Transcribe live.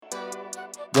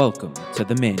Welcome to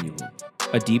The Manual,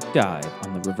 a deep dive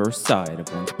on the reverse side of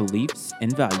one's beliefs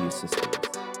and value systems,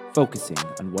 focusing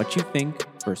on what you think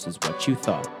versus what you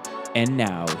thought. And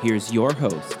now, here's your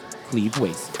host, Cleve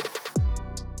Wason.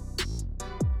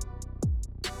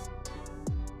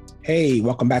 Hey,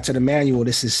 welcome back to The Manual.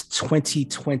 This is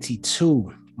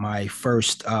 2022, my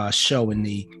first show in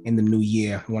the new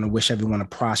year. I want to wish everyone a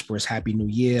prosperous, happy new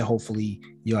year. Hopefully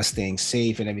you are staying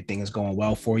safe and everything is going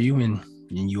well for you and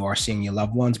you are seeing your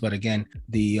loved ones. But again,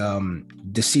 the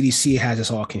CDC has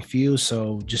us all confused.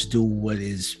 So just do what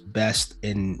is best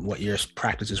in what your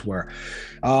practices were.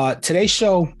 Today's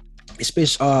show,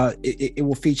 it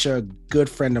will feature a good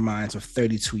friend of mine of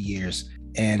 32 years.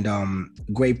 And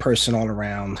great person all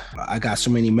around. I got so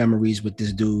many memories with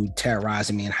this dude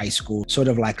terrorizing me in high school, sort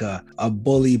of like a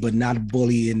bully, but not a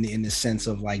bully in the sense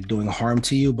of like doing harm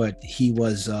to you. But he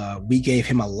was, we gave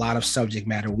him a lot of subject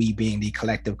matter, we being the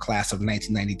collective class of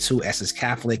 1992, Essex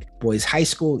Catholic Boys High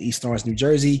School, East Orange, New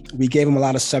Jersey. We gave him a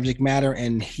lot of subject matter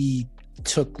and he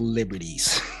took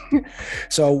liberties.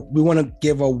 So we want to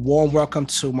give a warm welcome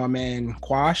to my man,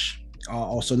 Quash,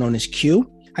 also known as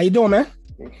Q. How you doing, man?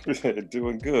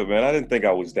 Doing good, man. I didn't think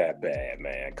I was that bad,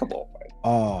 man. Come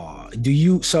on,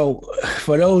 man. So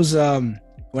for those,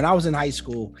 when I was in high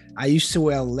school, I used to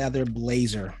wear a leather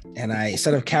blazer, and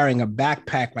instead of carrying a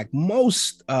backpack like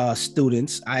most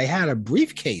students, I had a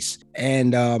briefcase.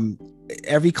 And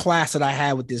every class that I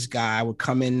had with this guy, I would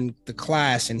come in the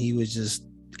class and he was just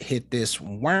hit this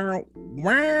wow,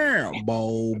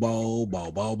 bo,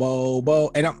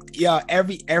 and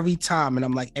every time, and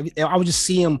I'm like, I would just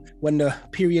see him when the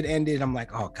period ended. I'm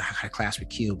like, oh god, I got a class with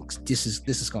Q. This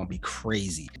is gonna be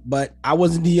crazy. But I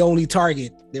wasn't the only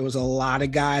target. There was a lot of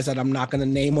guys that I'm not gonna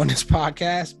name on this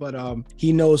podcast, but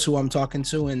he knows who I'm talking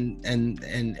to,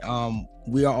 and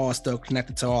we are all still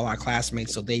connected to all our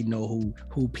classmates, so they know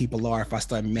who people are if I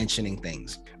start mentioning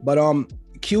things. But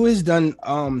Q has done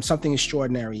something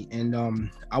extraordinary, and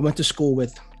I went to school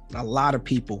with a lot of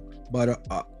people, but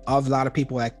of a lot of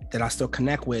people that I still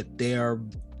connect with, they're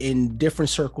in different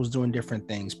circles doing different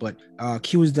things. But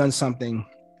Q has done something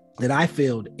that I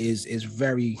feel is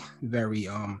very, very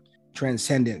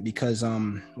transcendent, because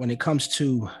when it comes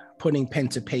to putting pen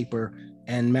to paper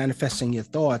and manifesting your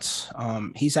thoughts,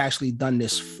 he's actually done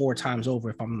this 4 times over,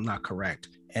 if I'm not correct.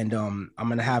 And I'm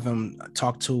going to have him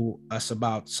talk to us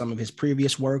about some of his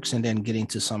previous works, and then get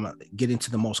into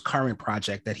the most current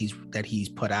project that he's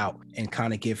put out, and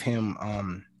kind of give him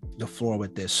the floor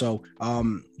with this. So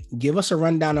give us a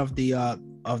rundown of the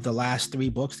last 3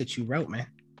 books that you wrote, man.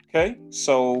 Okay,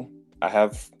 so I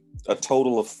have a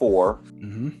total of 4.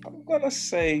 Mm-hmm. I'm going to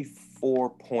say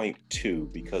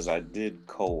 4.2 because I did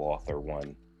co-author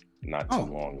one not too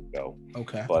long ago.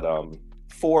 Okay. But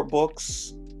 4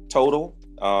 books total.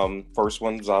 First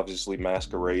one's obviously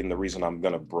Masquerade, and the reason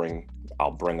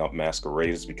I'll bring up Masquerade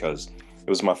is because it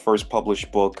was my first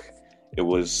published book. It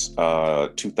was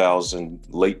late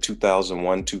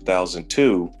 2001,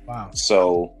 2002. Wow.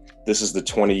 So this is the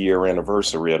 20-year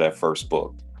anniversary of that first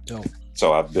book. Dope.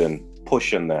 So I've been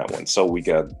pushing that one. So we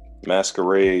got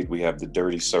Masquerade, we have The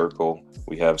Dirty Circle,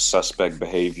 we have Suspect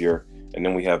Behavior, and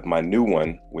then we have my new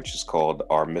one, which is called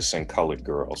Our Missing Colored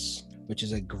Girls. Which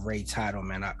is a great title,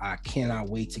 man. I cannot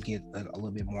wait to get a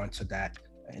little bit more into that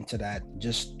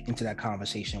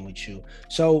conversation with you.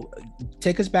 So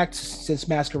take us back since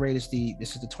Masquerade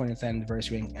this is the 20th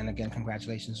anniversary, and again,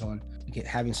 congratulations on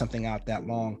having something out that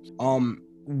long.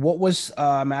 What was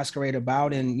Masquerade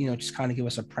about? And just kind of give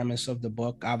us a premise of the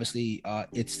book. Obviously,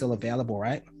 it's still available,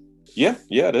 right? Yeah,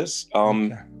 it is.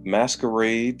 Okay.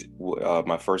 Masquerade,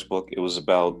 my first book, it was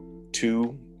about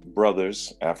 2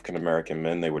 brothers, African-American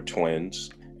men. They were twins,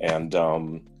 and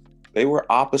they were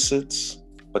opposites,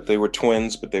 but they were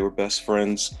twins, but they were best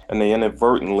friends, and they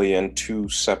inadvertently, in 2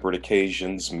 separate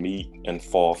occasions, meet and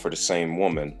fall for the same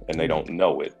woman, and they don't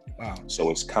know it. Wow. So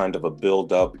it's kind of a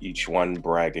build-up, each one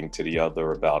bragging to the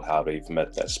other about how they've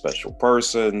met that special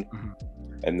person,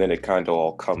 and then it kind of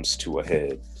all comes to a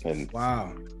head, and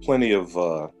wow, plenty of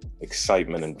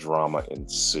excitement and drama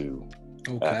ensue.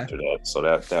 Okay. After that. So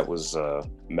that was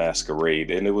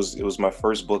Masquerade, and it was my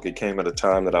first book. It came at a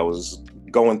time that I was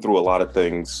going through a lot of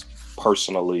things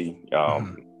personally,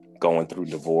 going through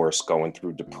divorce, going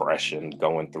through depression,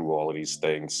 going through all of these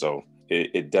things. So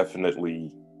it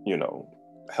definitely,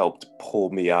 helped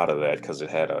pull me out of that, because it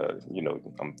had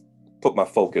put my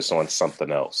focus on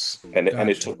something else, and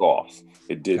it took off.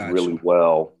 It did really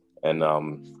well, and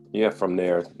from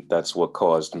there, that's what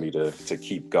caused me to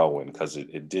keep going, because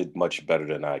it did much better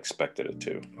than I expected it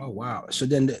to. Oh wow! So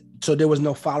there was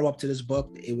no follow up to this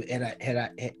book.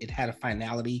 It had a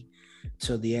finality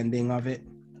to the ending of it.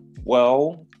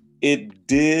 Well, it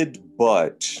did,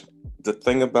 but the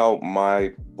thing about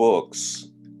my books,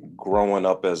 growing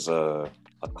up as a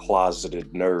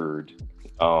closeted nerd,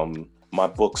 my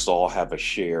books all have a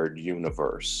shared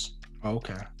universe,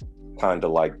 Okay. kind of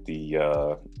like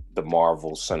the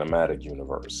Marvel Cinematic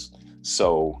Universe.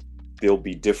 So there'll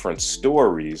be different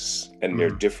stories and they're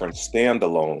different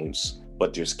standalones,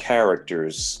 but there's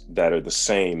characters that are the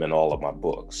same in all of my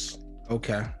books.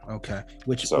 Okay.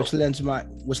 Which So leads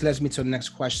me to the next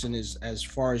question is, as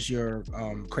far as your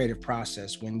creative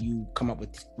process when you come up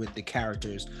with the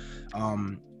characters.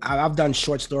 I've done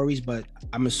short stories, but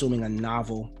I'm assuming a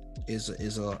novel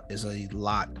is a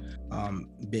lot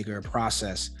bigger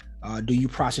process. Do you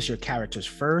process your characters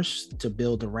first to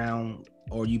build around,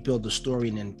 or you build the story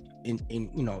and then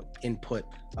input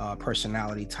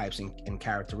personality types and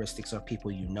characteristics of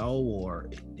people or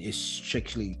is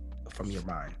strictly from your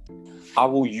mind? I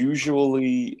will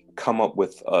usually come up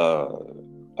with a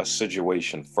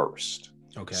situation first.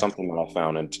 Okay. Something that I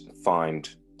find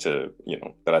to,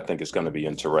 that I think is going to be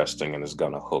interesting and is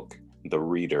going to hook the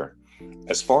reader.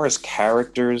 As far as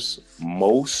characters,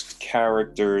 most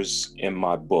characters in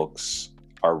my books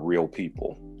are real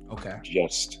people. Okay.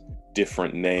 Just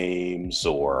different names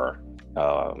or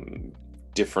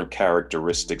different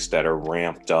characteristics that are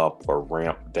ramped up or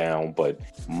ramped down. But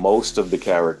most of the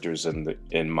characters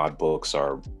in my books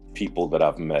are people that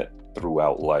I've met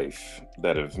throughout life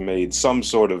that have made some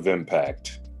sort of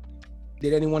impact.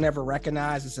 Did anyone ever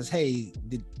recognize and says, "Hey,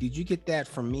 did you get that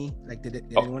from me?" Like, did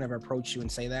anyone ever approach you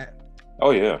and say that?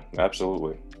 Oh yeah,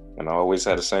 absolutely. And I always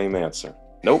had the same answer.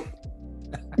 Nope.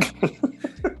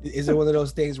 Is it one of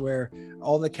those things where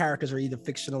all the characters are either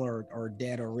fictional or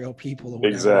dead or real people or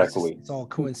whatever? Exactly. It's all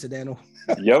coincidental.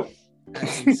 Yep.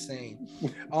 That's insane.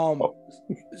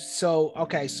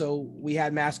 So we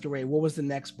had Masquerade. What was the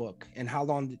next book, and how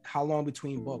long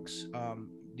between books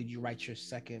did you write your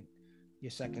second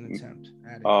attempt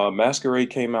at it?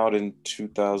 Masquerade came out in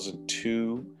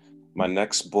 2002. My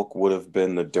next book would have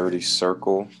been The Dirty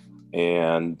Circle,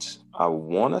 and I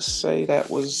want to say that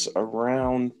was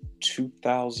around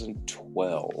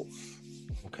 2012.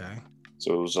 Okay.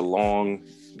 So it was a long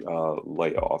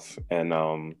layoff, and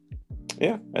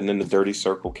and then The Dirty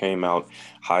Circle came out,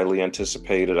 highly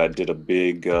anticipated. I did a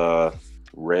big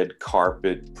red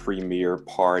carpet premiere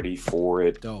party for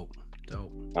it. Dope.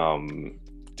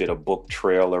 Did a book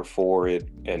trailer for it,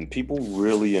 and people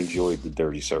really enjoyed The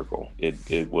Dirty Circle.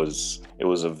 It was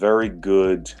a very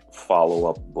good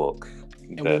follow-up book.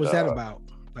 And what was that about?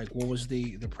 Like, what was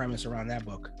the premise around that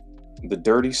book? The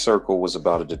Dirty Circle was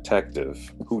about a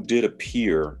detective who did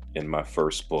appear in my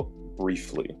first book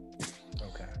briefly.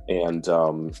 Okay. And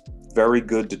very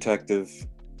good detective.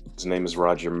 His name is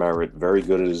Roger Merritt. Very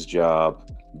good at his job,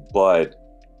 but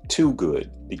too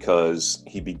good, because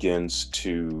he begins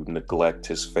to neglect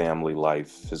his family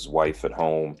life, his wife at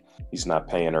home. He's not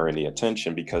paying her any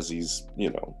attention because he's,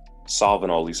 solving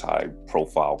all these high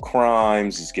profile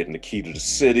crimes. He's getting the key to the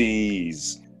city.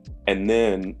 And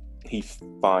then he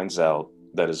finds out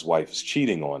that his wife is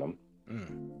cheating on him.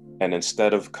 And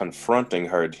instead of confronting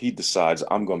her, he decides,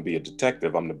 I'm going to be a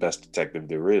detective. I'm the best detective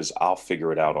there is. I'll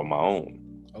figure it out on my own.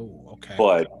 Oh, okay.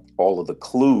 But all of the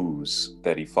clues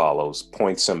that he follows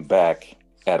points him back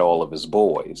at all of his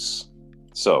boys.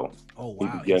 So he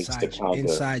begins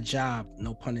inside job,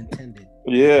 no pun intended.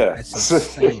 Yeah. That's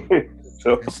insane.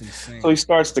 That's insane. So he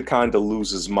starts to kind of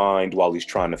lose his mind while he's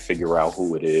trying to figure out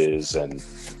who it is, and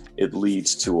it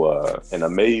leads to an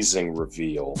amazing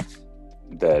reveal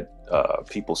that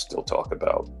people still talk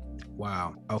about.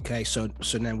 Wow. Okay. So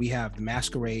then we have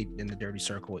Masquerade and The Dirty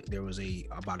Circle. There was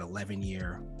about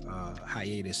 11-year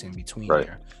hiatus in between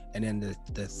there, and then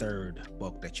the third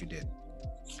book that you did.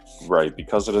 Right.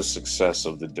 Because of the success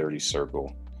of The Dirty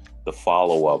Circle, the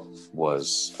follow-up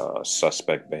was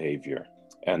Suspect Behavior,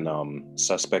 and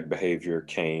Suspect Behavior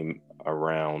came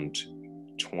around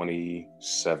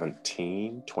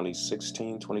 2016,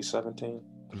 2017.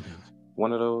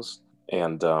 One of those.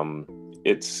 And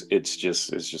it's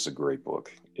just a great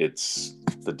book. It's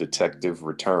the detective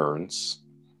returns.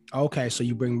 Okay, so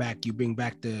you bring back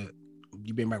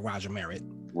Roger Merritt.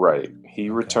 Right. He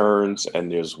returns, and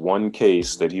there's one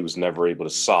case that he was never able to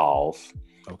solve.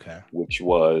 Okay. Which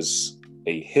was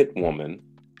a hit woman.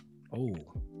 Oh.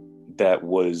 That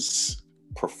was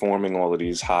performing all of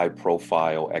these high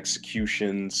profile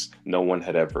executions. No one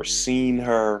had ever seen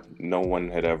her. No one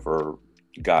had ever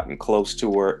gotten close to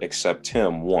her except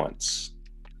him once,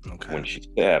 when she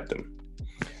stabbed him.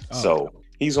 So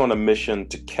he's on a mission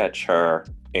to catch her,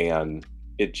 and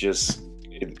it's just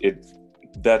a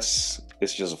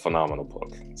phenomenal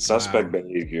book. Suspect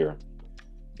Behavior.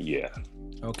 Yeah.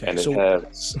 Okay. And it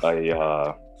has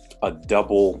a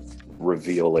double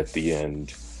reveal at the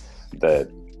end that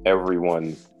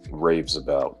everyone raves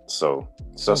about. So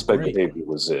Suspect Behavior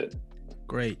was it.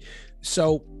 Great.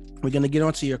 So we're going to get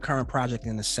onto your current project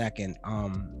in a second.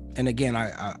 And again,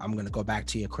 I'm going to go back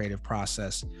to your creative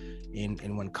process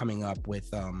in when coming up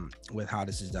with how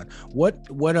this is done. What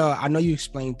I know you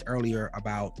explained earlier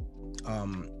about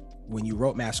when you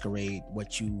wrote Masquerade,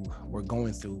 what you were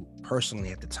going through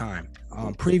personally at the time.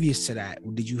 Previous to that,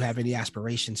 did you have any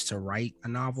aspirations to write a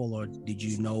novel, or did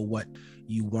you know what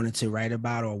you wanted to write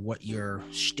about, or what your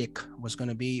shtick was going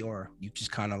to be, or you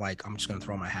just kind of like, I'm just going to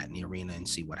throw my hat in the arena and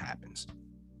see what happens?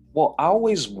 Well, I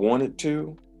always wanted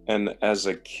to. And as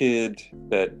a kid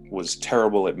that was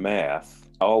terrible at math,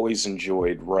 I always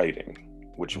enjoyed writing,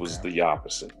 which was the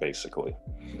opposite, basically.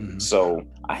 Mm-hmm. So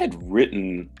I had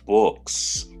written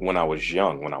books when I was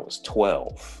young, when I was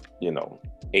 12,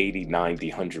 80,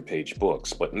 90, 100-page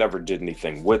books, but never did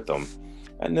anything with them.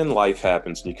 And then life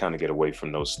happens and you kind of get away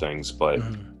from those things. But,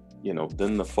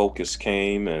 then the focus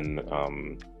came and,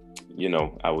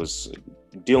 I was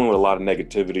dealing with a lot of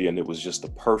negativity, and it was just the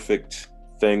perfect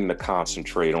thing to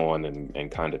concentrate on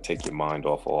and kind of take your mind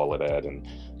off all of that. And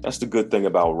that's the good thing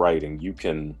about writing. You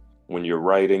can, when you're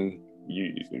writing,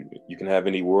 you can have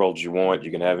any world you want,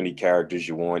 you can have any characters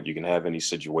you want, you can have any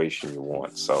situation you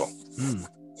want.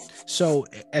 So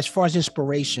as far as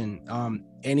inspiration,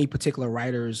 any particular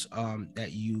writers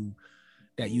that you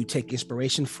take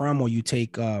inspiration from, or you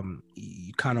take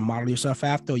you kind of model yourself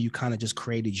after, or you kind of just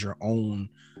created your own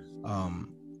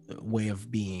way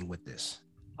of being with this?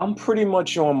 I'm pretty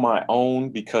much on my own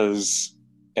because,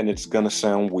 and it's gonna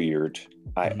sound weird,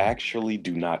 I actually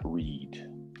do not read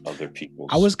other people's.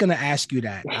 I was gonna ask you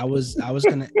that. I was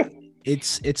gonna.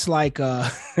 It's like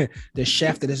the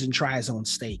chef that doesn't try his own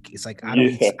steak. It's like I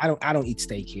don't eat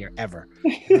steak here ever.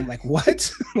 And I'm like,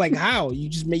 what? Like, how?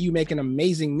 You make an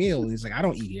amazing meal. He's like, I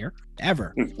don't eat here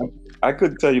ever. I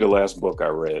couldn't tell you the last book I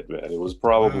read, man. It was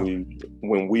probably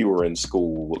when we were in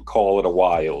school. Call It a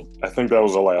Wild. I think that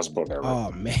was the last book I read.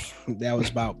 Oh man,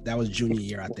 that was junior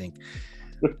year, I think.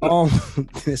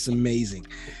 It's amazing.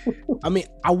 I mean,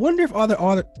 I wonder if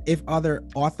other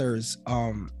authors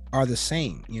are the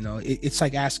same. It's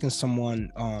like asking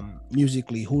someone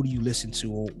musically, who do you listen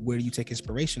to, or where do you take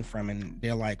inspiration from, and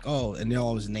they're like, oh, and they'll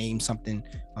always name something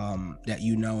that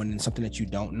and then something that you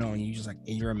don't know, and you just like,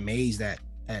 and you're amazed at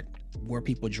where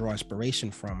people draw inspiration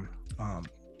from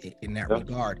in that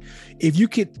regard. If you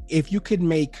could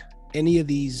make any of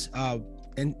these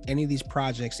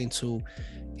projects into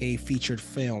a featured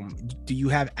film, do you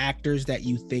have actors that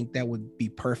you think that would be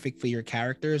perfect for your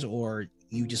characters, or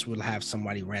you just would have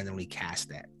somebody randomly cast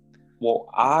that? Well,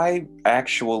 I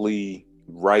actually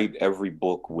write every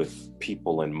book with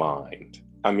people in mind.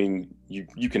 I mean,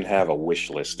 you can have a wish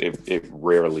list. It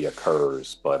rarely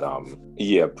occurs, but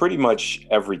pretty much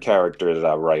every character that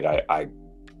I write, I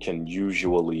can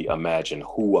usually imagine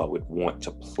who I would want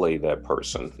to play that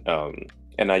person.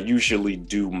 And I usually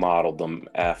do model them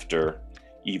after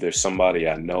either somebody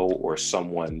I know or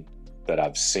someone that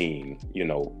I've seen,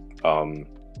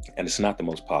 and it's not the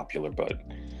most popular, but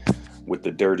with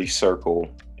the Dirty Circle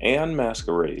and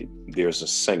Masquerade, there's a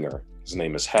singer. His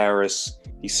name is Harris.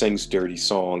 He sings dirty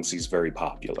songs. He's very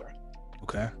popular.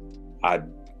 Okay. I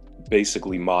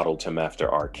basically modeled him after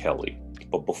R. Kelly.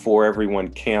 But before everyone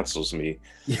cancels me,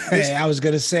 I was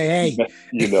gonna say, hey,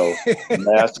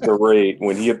 Masquerade.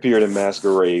 When he appeared in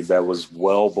Masquerade, that was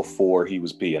well before he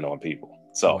was peeing on people.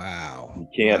 So wow, you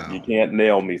can't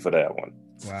nail me for that one.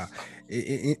 Wow,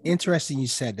 interesting you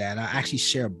said that. I actually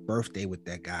share a birthday with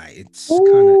that guy. It's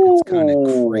kind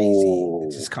of crazy.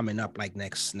 It's just coming up like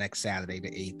next Saturday, the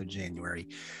 8th of January.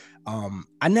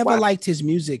 I never liked his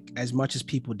music as much as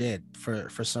people did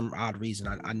for some odd reason.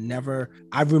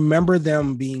 I remember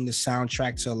them being the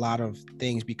soundtrack to a lot of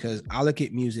things, because I look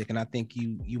at music and I think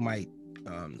you might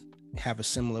have a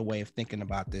similar way of thinking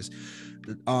about this.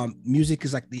 Music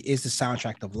is the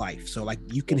soundtrack of life. So like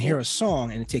you can hear a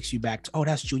song and it takes you back to, oh,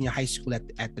 that's junior high school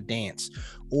at the dance,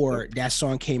 or that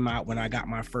song came out when I got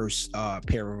my first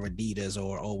pair of Adidas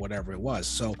or whatever it was.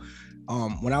 So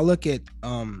when I look at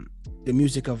the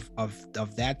music of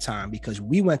that time, because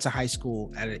we went to high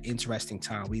school at an interesting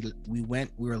time. We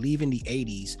were leaving the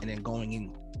 80s and then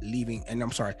leaving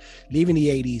the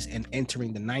 80s and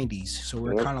entering the 90s. So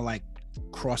we're kind of like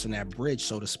crossing that bridge,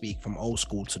 so to speak, from old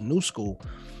school to new school.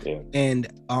 And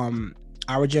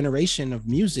our generation of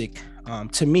music,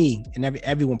 to me, and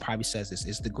everyone probably says this,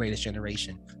 is the greatest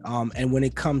generation. And when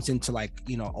it comes into like,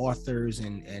 authors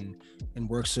and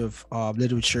works of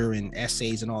literature and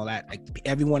essays and all that, like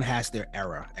everyone has their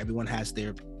era, everyone has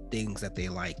their things that they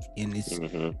like. And it's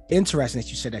Mm-hmm. interesting that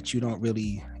you said that you don't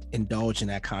really indulge in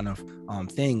that kind of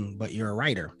thing, but you're a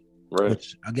writer. Right.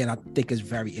 Which again I think is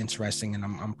very interesting, and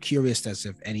I'm curious as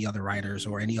if any other writers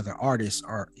or any other artists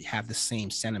have the same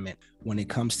sentiment when it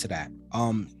comes to that.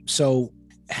 So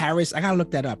Harris, I gotta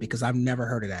look that up because I've never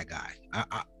heard of that guy.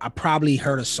 I probably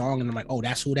heard a song and I'm like, oh,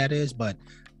 that's who that is, but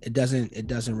it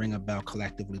doesn't ring a bell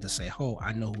collectively to say, oh,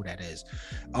 I know who that is.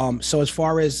 So as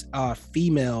far as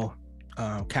female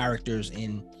characters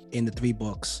in the 3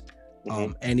 books,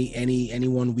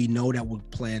 anyone we know that would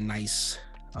play a nice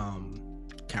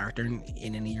character in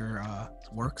any of your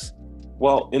works?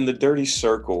 Well, in the Dirty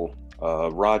Circle,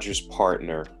 Roger's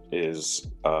partner is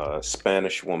a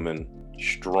Spanish woman,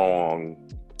 strong,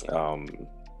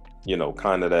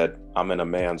 kind of that I'm in a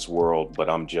man's world, but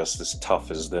I'm just as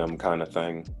tough as them kind of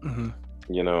thing,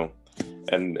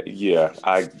 and yeah,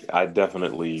 I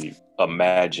definitely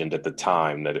imagined at the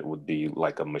time that it would be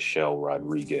like a Michelle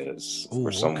Rodriguez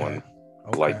or someone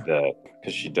like that,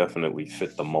 because she definitely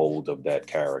fit the mold of that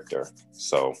character.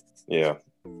 So yeah.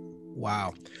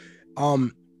 Wow.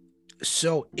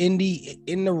 So in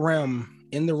the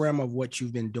realm of what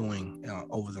you've been doing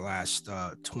over the last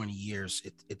 20 years,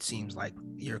 it seems like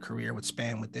your career would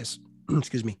span with this.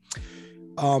 Excuse me.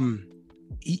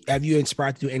 Have you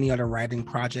inspired to do any other writing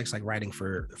projects, like writing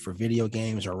for video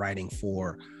games or writing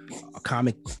for a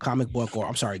comic book, or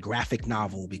I'm sorry, graphic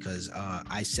novel? Because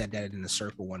I said that in the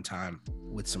circle one time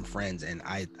with some friends and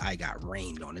I got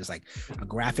rained on. It's like a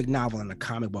graphic novel and a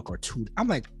comic book or two. I'm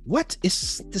like, what?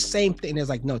 It's the same thing. It's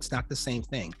like, no, it's not the same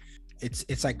thing.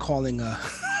 It's like calling a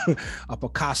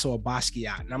Picasso a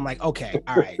Basquiat. And I'm like, okay,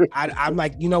 all right. I'm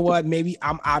like, you know what? Maybe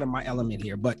I'm out of my element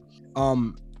here. But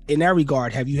in that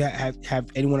regard, have you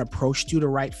have anyone approached you to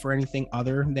write for anything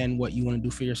other than what you want to do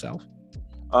for yourself?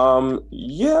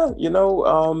 Yeah,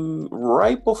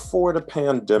 right before the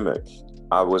pandemic,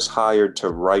 I was hired to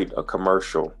write a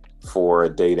commercial for a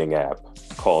dating app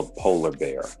called Polar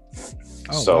Bear.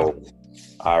 Wow.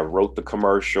 I wrote the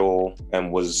commercial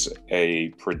and was a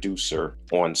producer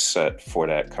on set for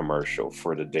that commercial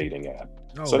for the dating app.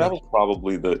 So that was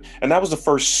probably that was the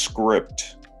first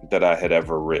script that I had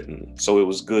ever written. So it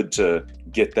was good to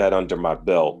get that under my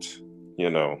belt,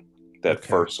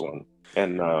 first one.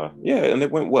 And and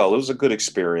it went well. It was a good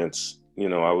experience.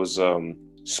 I was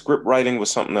script writing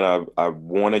was something that I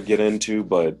want to get into,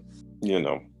 but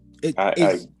it's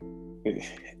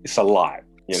a lot.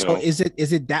 So is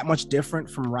it that much different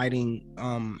from writing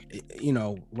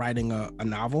writing a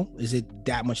novel? Is it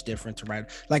that much different to write?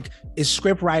 Like, is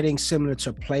script writing similar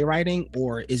to playwriting,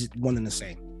 or is it one and the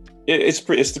same? It's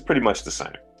pretty much the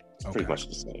same. It's pretty much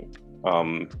the same.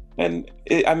 And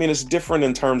it's different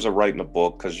in terms of writing a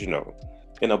book, because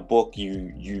in a book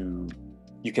you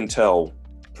can tell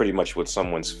pretty much what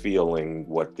someone's feeling,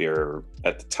 what they're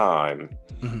at the time,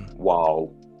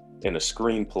 while in a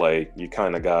screenplay you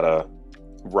kind of gotta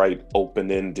write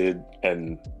open-ended,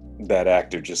 and that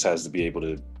actor just has to be able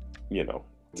to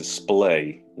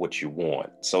display what you want.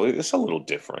 So it's a little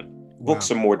different. Books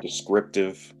are more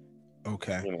descriptive.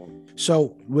 Okay.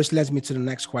 So which leads me to the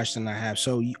next question I have.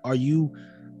 So are you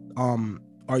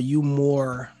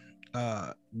more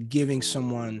giving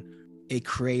someone a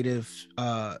creative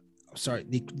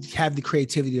have the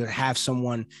creativity to have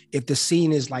someone, if the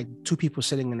scene is like 2 people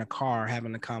sitting in a car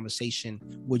having a conversation,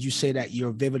 would you say that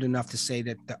you're vivid enough to say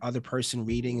that the other person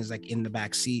reading is like in the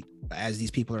back seat as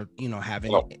these people are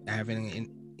having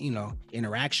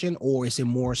interaction? Or is it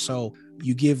more so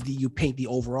you paint the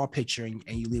overall picture and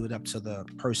you leave it up to the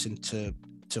person to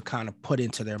kind of put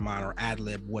into their mind or ad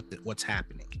lib what's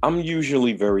happening? I'm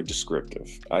usually very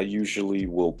descriptive. I usually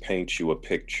will paint you a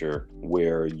picture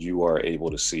where you are able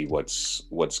to see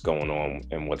what's going on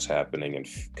and what's happening, and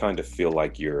kind of feel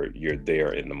like you're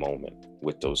there in the moment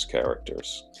with those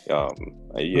characters.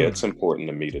 It's important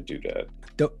to me to do that.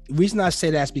 The reason I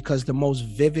say that is because the most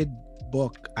vivid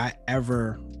book I've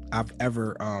ever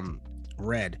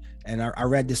read, and I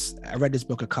read this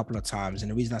book a couple of times, and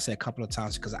the reason I say a couple of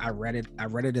times is because I read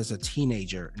it as a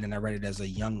teenager, and then I read it as a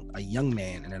young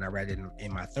man, and then I read it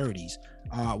in my 30s.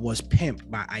 Was Pimp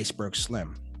by Iceberg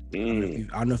Slim. I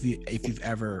don't know if you've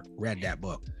ever read that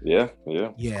book. Yeah,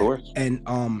 of course. And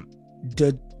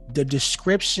the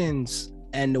descriptions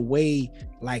and the way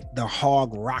like the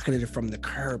hog rocketed it from the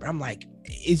curb, I'm like,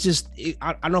 it's just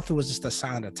I don't know if it was just a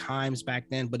sign of the times back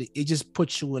then, but it just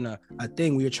puts you in a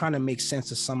thing where you're trying to make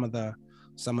sense of some of the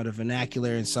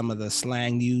vernacular and some of the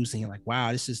slang used, and you're like,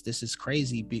 wow, this is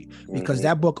crazy, because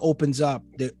that book opens up,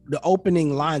 the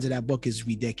opening lines of that book is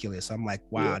ridiculous. I'm like,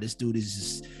 wow, this dude is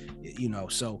just,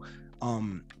 so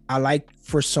I like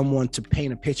for someone to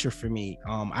paint a picture for me.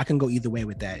 I can go either way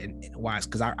with that. And why?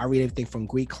 Because I read everything from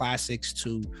Greek classics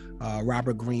to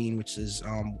Robert Greene, which is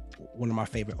one of my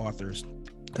favorite authors,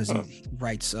 because he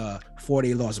writes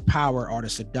 48 Laws of Power, Art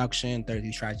of Seduction,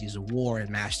 33 Strategies of War, and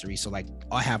Mastery. So like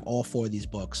I have all 4 of these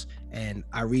books, and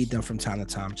I read them from time to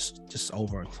time, just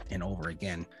over and over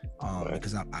again,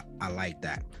 because I like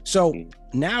that. So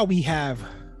now we have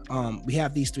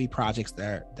these 3 projects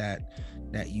that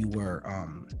you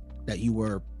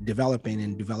were developing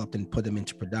and put them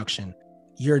into production.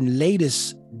 Your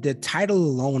latest, the title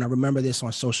alone, I remember this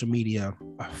on social media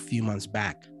a few months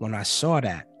back when I saw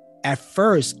that. At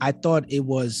first, I thought it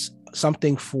was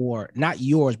something for, not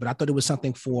yours, but I thought it was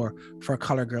something for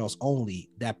Color Girls Only,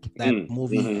 that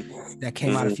movie that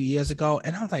came out a few years ago.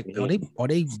 And I was like, are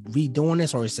they redoing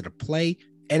this, or is it a play?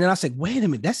 And then I was like, wait a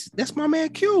minute, that's my man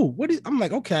Q. I'm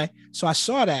like, okay. So I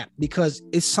saw that because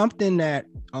it's something that,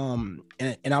 and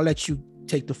I'll let you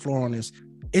take the floor on this.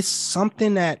 It's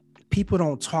something that people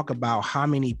don't talk about, how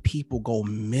many people go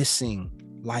missing.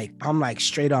 Like, I'm like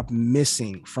straight up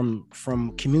missing from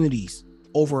communities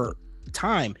over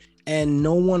time. And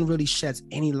no one really sheds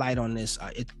any light on this.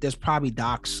 There's probably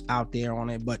docs out there on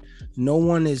it, but no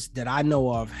one that I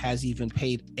know of has even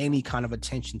paid any kind of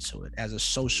attention to it as a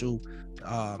social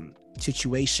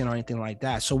situation or anything like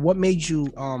that. So what made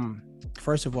you,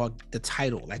 first of all, the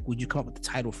title? Like, where'd you come up with the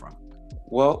title from?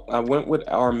 Well, I went with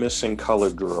Our Missing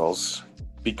Colored Girls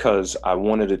because I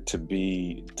wanted it to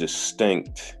be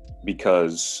distinct,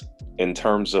 because in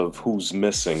terms of who's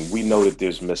missing, we know that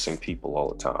there's missing people all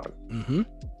the time.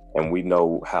 And we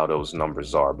know how those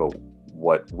numbers are. But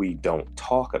what we don't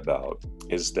talk about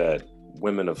is that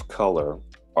women of color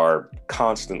are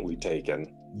constantly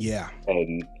taken. Yeah.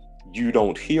 And you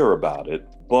don't hear about it.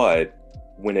 But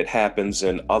when it happens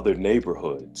in other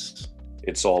neighborhoods,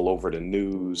 it's all over the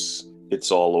news.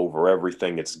 It's all over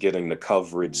everything. It's getting the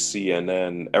coverage,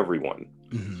 CNN, everyone.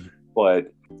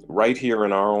 But right here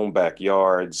in our own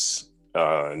backyards,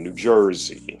 New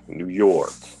Jersey, New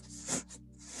York,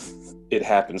 it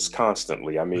happens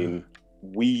constantly. I mean,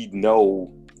 we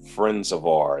know friends of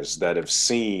ours that have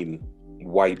seen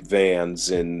white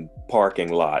vans in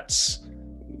parking lots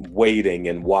waiting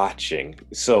and watching.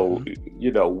 So,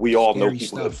 you know, we all know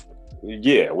people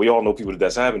we all know people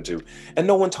that's happened to, and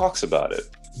no one talks about it.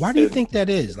 Why do you think that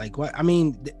is? Like, what? I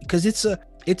mean, because it's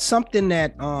something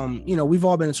that, you know, we've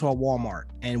all been into a Walmart,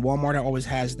 and Walmart always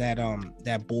has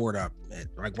that board up,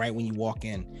 like right when you walk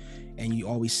in, and you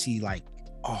always see like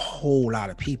a whole lot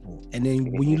of people. And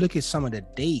then when you look at some of the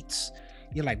dates,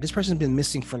 you're like, this person's been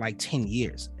missing for like 10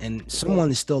 years and someone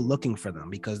is still looking for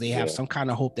them because they have some kind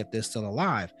of hope that they're still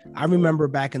alive. I remember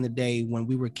back in the day when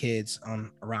we were kids,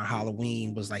 around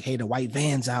Halloween, was like, hey, the white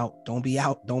van's out. Don't be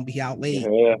out late.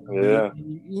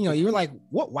 You know, you're like,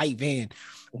 what white van?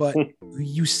 But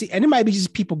you see, and it might be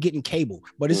just people getting cable,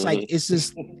 but it's like, it's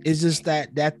just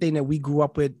that thing that we grew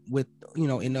up with, you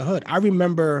know, in the hood. I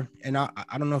remember, and I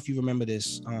don't know if you remember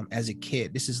this, as a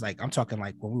kid. This is like, I'm talking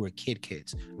like when we were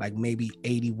kids, like maybe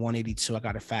 81, 82. I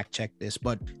got to fact check this,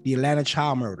 but the Atlanta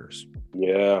child murders.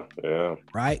 Yeah.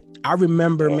 Right. I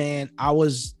remember, man,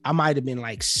 I might've been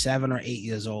like 7 or 8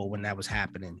 years old when that was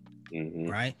happening.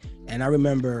 Right. And I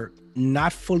remember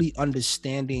not fully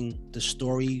understanding the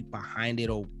story behind it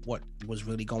or what was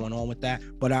really going on with that.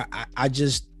 But I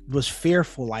just was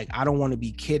fearful. Like, I don't want to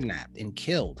be kidnapped and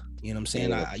killed. You know what I'm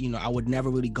saying? I would never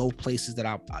really go places that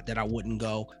I wouldn't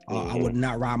go. I would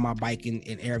not ride my bike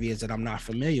in areas that I'm not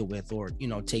familiar with, or, you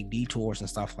know, take detours and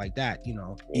stuff like that. You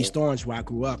know, East Orange, where I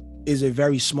grew up, is a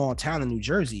very small town in New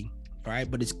Jersey. Right.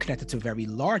 But it's connected to very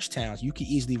large towns. You could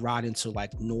easily ride into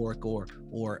like Newark or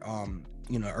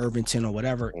you know, Irvington or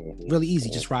whatever. Really easy,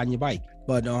 just riding your bike.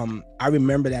 But I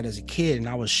remember that as a kid, and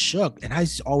I was shook. And I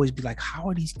used to always be like, how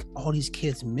are all these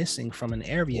kids missing from an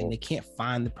area and they can't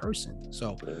find the person?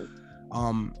 So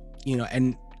you know,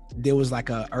 and there was like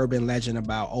a urban legend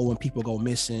about, oh, when people go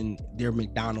missing, they're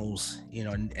McDonald's, you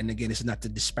know, and again, it's not to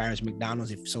disparage McDonald's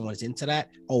if someone's into that.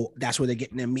 Oh, that's where they're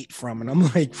getting their meat from. And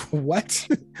I'm like, what?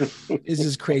 It's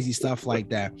just crazy stuff like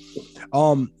that.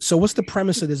 So what's the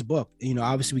premise of this book? You know,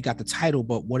 obviously we got the title,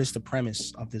 but what is the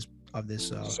premise of this?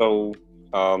 So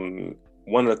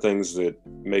one of the things that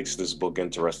makes this book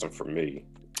interesting for me,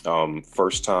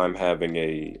 first time having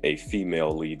a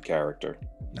female lead character.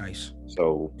 Nice.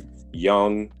 So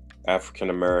young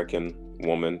African-American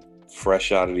woman,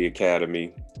 fresh out of the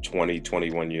academy,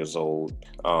 21 years old,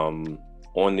 on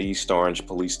the East Orange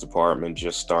Police Department,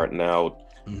 just starting out.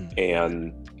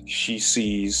 And she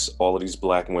sees all of these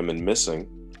Black women missing,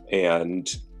 and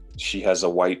she has a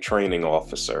white training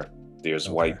officer There's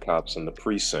Okay. white cops in the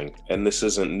precinct, and this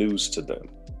isn't news to them.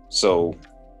 So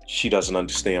she doesn't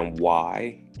understand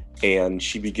why, and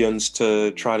she begins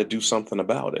to try to do something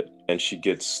about it. And she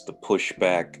gets the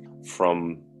pushback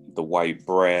from the white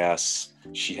brass.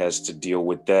 She has to deal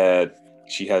with that.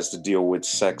 She has to deal with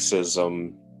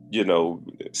sexism,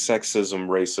 sexism,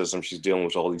 racism. She's dealing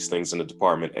with all these things in the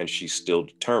department, and she's still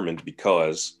determined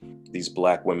because these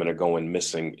Black women are going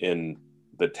missing in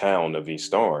the town of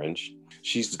East Orange.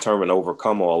 She's determined to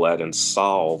overcome all that and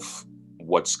solve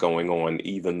what's going on,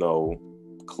 even though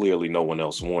clearly no one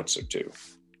else wants her to.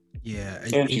 Yeah,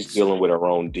 And she's dealing with her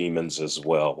own demons as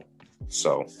well.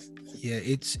 So yeah,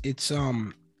 it's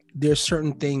there's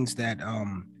certain things that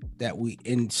that we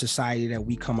in society that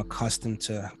we come accustomed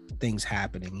to things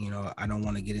happening. I don't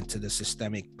want to get into the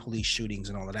systemic police shootings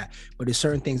and all of that, but there's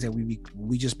certain things that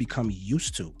we just become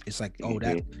used to. It's like, oh,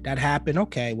 that happened.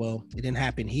 Okay, well, it didn't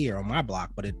happen here on my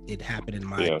block, but it happened in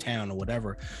my town or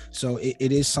whatever. So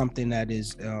it is something that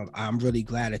is. I'm really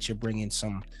glad that you're bringing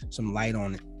some light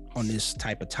on this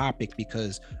type of topic,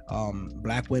 because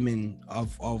Black women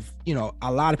of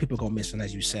a lot of people go missing,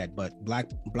 as you said, but black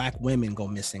women go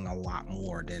missing a lot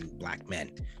more than Black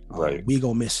men. Right. We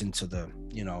go missing to the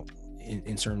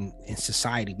in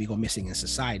society, we go missing in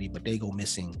society, but they go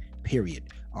missing, period.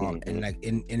 And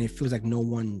it feels like no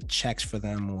one checks for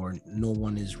them, or no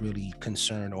one is really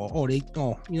concerned, or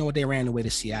they ran away to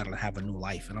Seattle to have a new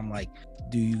life. And I'm like,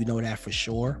 do you know that for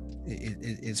sure?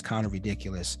 It's kind of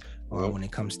ridiculous when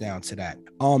it comes down to that.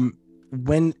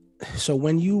 When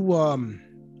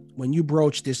you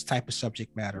broach this type of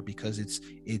subject matter, because it's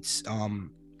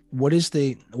what's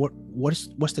the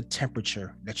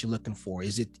temperature that you're looking for?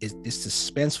 Is this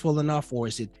suspenseful enough, or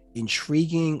is it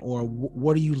intriguing, or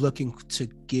what are you looking to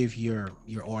give your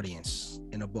audience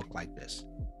in a book like this?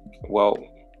 Well,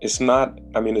 it's not,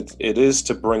 it is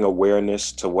to bring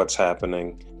awareness to what's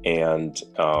happening, and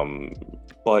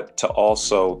but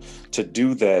to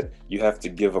do that, you have to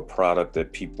give a product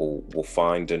that people will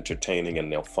find entertaining,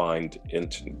 and they'll find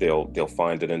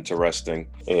it interesting.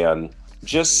 And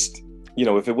just,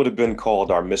 if it would have been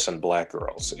called Our Missing Black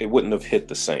Girls, it wouldn't have hit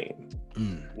the same.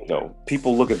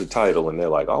 People look at the title and they're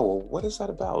like, oh, well, what is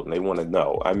that about? And they want to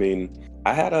know. I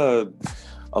had a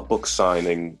book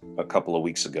signing a couple of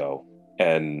weeks ago,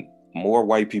 and more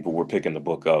white people were picking the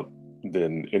book up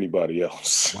than anybody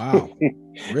else. Wow.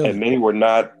 Really? And they were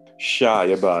not shy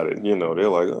about it. They're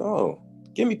like, oh,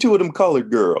 give me two of them colored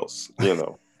girls,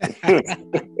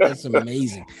 That's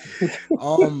amazing.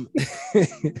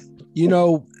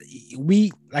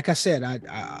 We, like I said,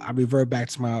 I revert back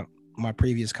to my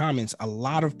previous comments. A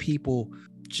lot of people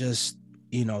just,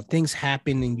 things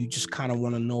happen and you just kind of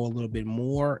want to know a little bit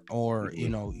more, or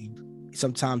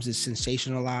sometimes it's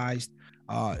sensationalized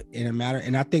in a matter.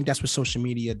 And I think that's what social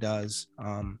media does.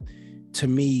 To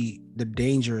me, the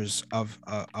dangers of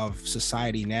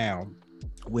society now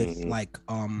with like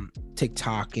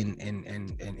TikTok and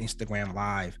Instagram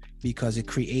Live, because it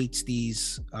creates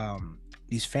these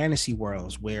fantasy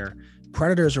worlds where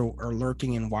predators are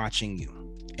lurking and watching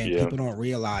you, and people don't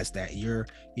realize that you're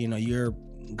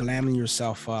glamming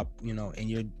yourself up,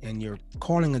 and you're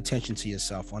calling attention to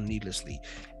yourself needlessly.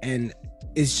 And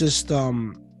it's just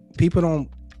people don't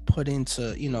put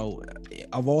into,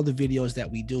 of all the videos that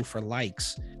we do for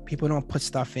likes, people don't put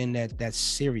stuff in that's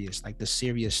serious, like the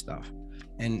serious stuff.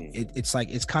 And it's like,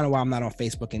 it's kind of why I'm not on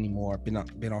Facebook anymore. Been on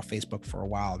Facebook for a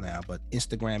while now, but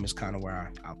Instagram is kind of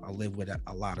where I live with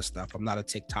a lot of stuff. I'm not a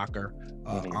TikToker.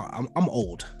 I'm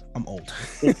old.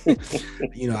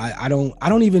 I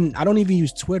don't even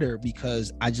use Twitter,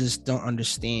 because I just don't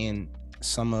understand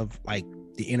some of like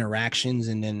the interactions.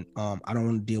 And then I don't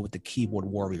want to deal with the keyboard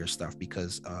warrior stuff,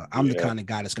 because I'm the kind of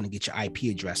guy that's going to get your IP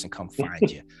address and come find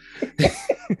you.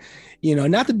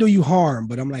 Not to do you harm,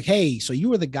 but I'm like, hey, so you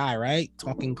were the guy, right?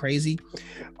 Talking crazy.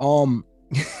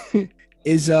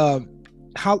 Is how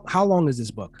long is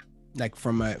this book? Like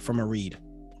from a read?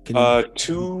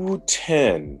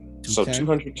 210. So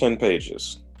 210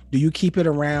 pages. Do you keep it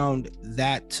around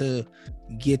that to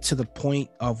get to the point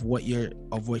of what you're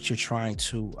trying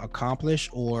to accomplish,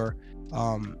 or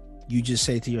you just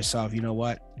say to yourself, you know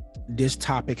what, this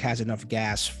topic has enough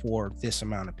gas for this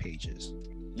amount of pages?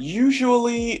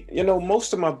 Usually,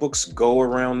 most of my books go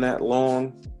around that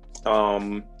long,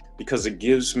 because it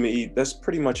gives me, that's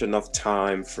pretty much enough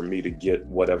time for me to get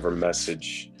whatever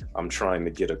message I'm trying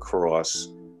to get across,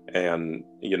 and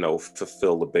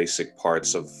fulfill the basic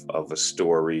parts of a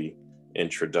story: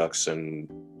 introduction,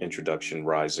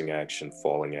 rising action,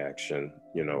 falling action,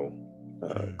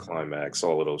 climax,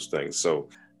 all of those things. So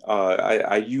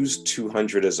I use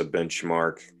 200 as a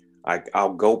benchmark.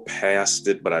 I'll go past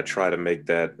it, but I try to make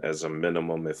that as a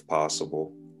minimum if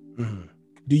possible. Mm-hmm.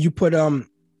 Do you put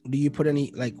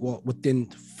any, like, well, within,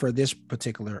 for this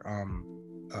particular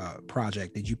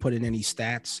project, did you put in any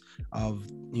stats of,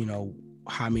 you know,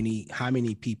 how many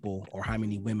people or how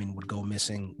many women would go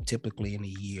missing typically in a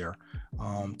year,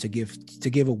 to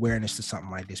give awareness to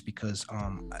something like this? Because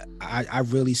I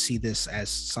really see this as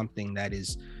something that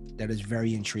is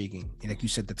very intriguing. And like you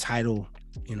said, the title,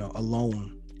 you know,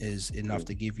 alone is enough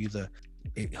to give you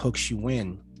it hooks you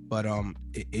in. But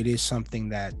it is something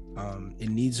that it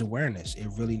needs awareness. It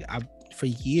really, for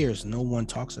years, no one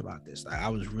talks about this. I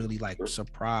was really like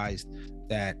surprised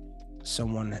that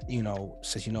someone, you know,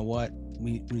 says, you know what,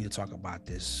 we need to talk about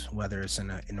this, whether it's in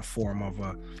the form of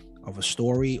a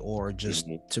story or just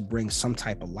to bring some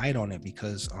type of light on it.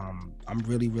 Because I'm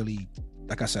really,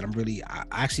 like I said, I'm gonna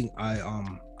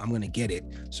get it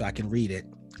so I can read it.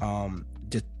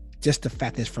 Just the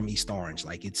fact that it's from East Orange,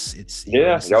 like it's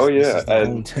yeah, this is the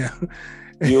and hometown.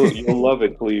 you'll love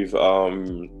it, Cleve.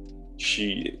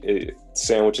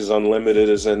 Sandwiches Unlimited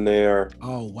is in there.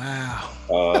 Oh wow.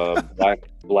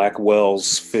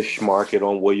 Blackwell's Fish Market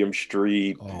on William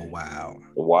Street. Oh wow.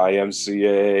 The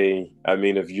YMCA. I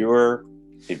mean, if you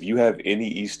have any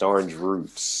East Orange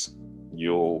roots,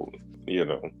 you'll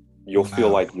feel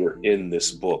like you're in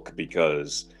this book,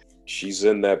 because she's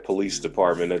in that police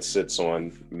department that sits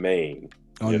on Main.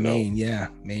 Main, yeah,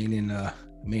 Main in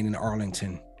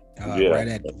Arlington, right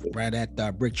at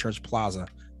Brick Church Plaza,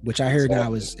 which I hear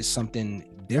now is something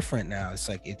different now. It's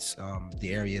like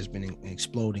the area has been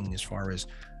exploding as far as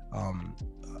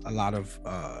a lot of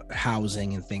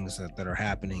housing and things that are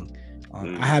happening.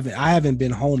 I haven't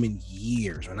been home in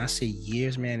years. When I say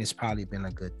years, man, it's probably been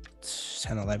a good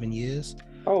 10-11 years.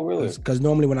 Oh, really? Because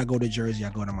normally when I go to Jersey, I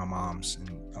go to my mom's and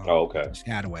okay,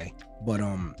 Piscataway. But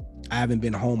I haven't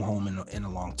been home in a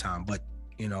long time. But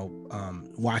you know,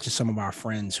 watching some of our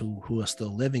friends who are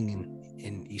still living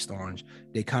in East Orange,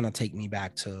 they kind of take me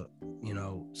back to, you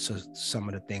know, some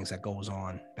of the things that goes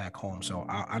on back home. So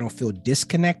I don't feel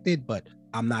disconnected, but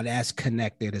I'm not as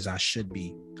connected as I should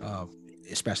be,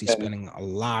 especially spending a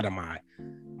lot of my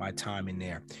time in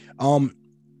there.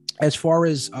 As far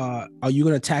as are you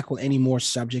going to tackle any more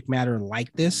subject matter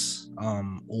like this,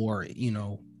 or, you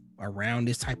know, around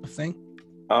this type of thing?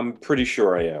 I'm pretty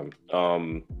sure I am.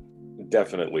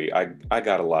 Definitely. I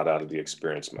got a lot out of the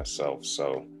experience myself.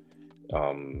 So,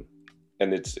 and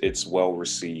it's well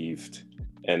received,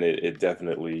 and it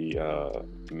definitely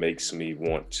makes me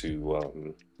want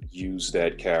to use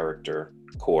that character,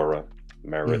 Cora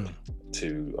Merritt,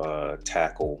 to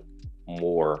tackle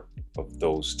more of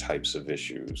those types of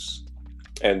issues.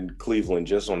 And Cleveland,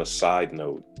 just on a side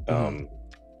note,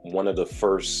 one of the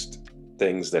first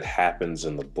things that happens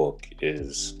in the book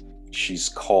is she's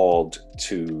called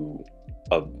to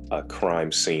a crime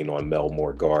scene on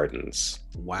Melmore Gardens.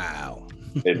 Wow.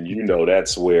 And you know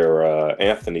that's where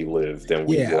Anthony lived. And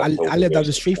I lived up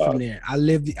the street from there. I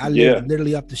lived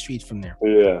literally up the street from there.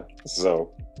 Yeah.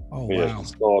 So wow.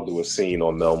 She's called to a scene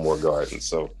on Melmore Gardens.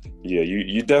 So yeah,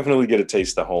 you definitely get a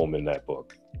taste of home in that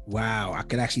book. Wow, I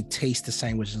could actually taste the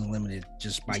Sandwiches Unlimited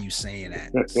just by you saying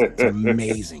that. It's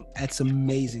amazing. That's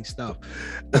amazing stuff.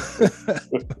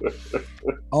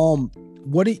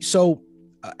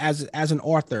 As an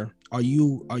author, are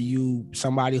you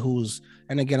somebody who's,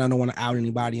 and again, I don't want to out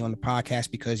anybody on the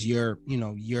podcast because your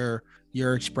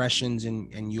expressions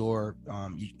and your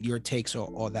takes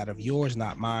are that of yours,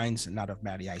 not mine, not of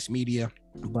Matty Ice Media.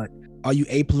 But are you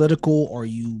apolitical, or are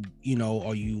you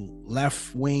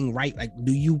left wing, right? Like,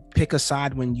 do you pick a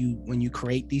side when you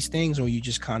create these things, or you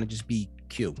just kind of just be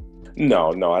Q?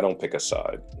 No, I don't pick a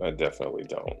side. I definitely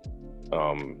don't.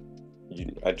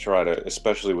 I try to,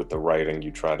 especially with the writing,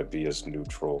 you try to be as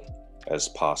neutral as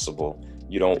possible.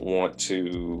 You don't want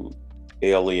to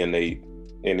alienate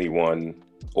anyone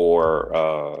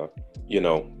or,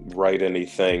 write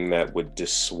anything that would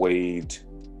dissuade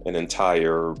an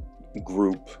entire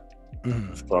group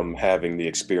from having the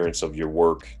experience of your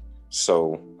work.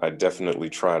 So I definitely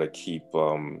try to keep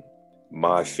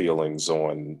my feelings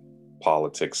on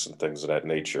politics and things of that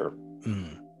nature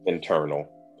internal.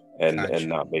 And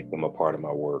not make them a part of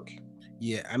my work.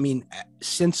 Yeah, I mean,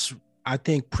 since I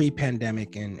think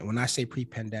pre-pandemic, and when I say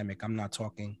pre-pandemic, I'm not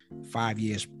talking 5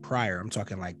 years prior. I'm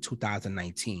talking like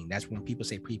 2019. That's when people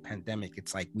say pre-pandemic.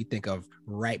 It's like we think of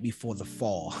right before the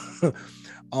fall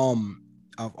of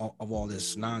all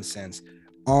this nonsense.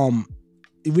 The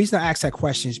reason I ask that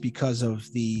question is because of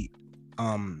the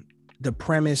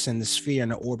premise and the sphere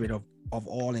and the orbit of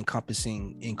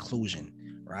all-encompassing inclusion.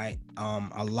 Right.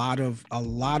 A lot of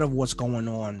what's going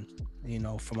on,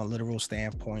 from a literal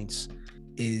standpoint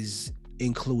is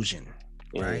inclusion,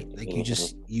 right? Like you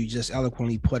just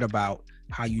eloquently put about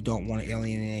how you don't want to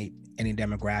alienate any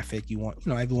demographic. You want,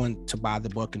 everyone to buy the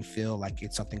book and feel like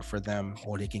it's something for them,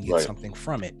 or they can get something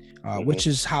from it, which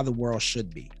is how the world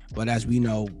should be. But as we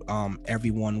know,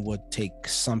 everyone would take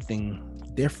something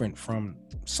different from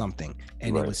something,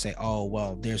 and they would say, oh,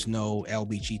 well, there's no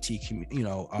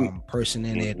LGBT person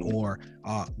in it, or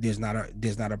there's not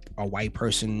a white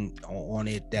person on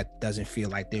it that doesn't feel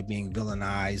like they're being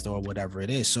villainized or whatever it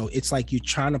is. So it's like you're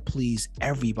trying to please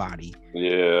everybody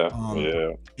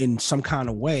in some kind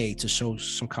of way to show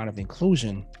some kind of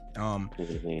inclusion.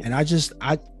 And I just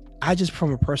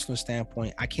from a personal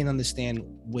standpoint, I can't understand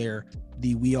where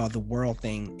the we are the world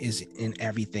thing is in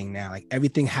everything now. Like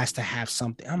everything has to have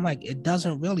something. I'm like, it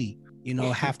doesn't really,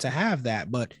 have to have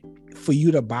that. But for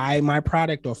you to buy my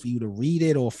product, or for you to read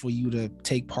it, or for you to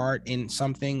take part in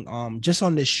something, just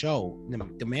on this show,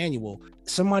 the manual,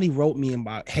 somebody wrote me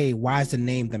about, hey, why is the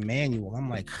name The Manual? I'm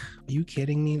like, are you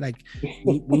kidding me? Like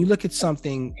when you look at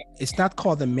something, it's not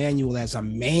called The Manual as a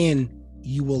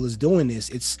manual is doing this.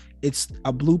 It's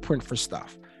a blueprint for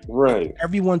stuff. Right.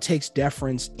 Everyone takes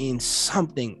deference in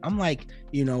something. I'm like,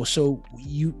 so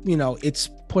it's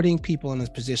putting people in this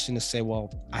position to say,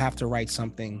 well, I have to write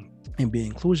something and be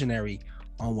inclusionary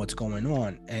on what's going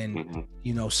on. And,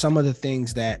 some of the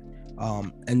things that,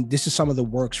 and this is some of the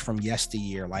works from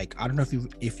yesteryear. Like, I don't know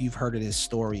if you've heard of this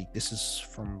story. This is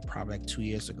from probably like 2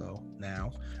 years ago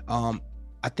now.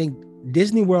 I think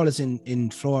Disney World is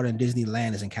in Florida and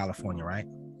Disneyland is in California, right?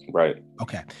 Right.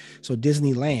 Okay. So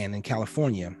Disneyland in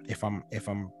California, if I'm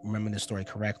remembering the story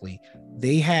correctly,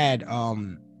 they had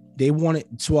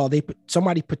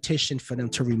somebody petitioned for them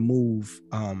to remove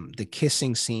the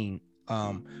kissing scene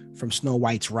from Snow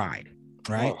White's ride.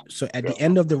 Right. Oh, so at the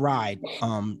end of the ride,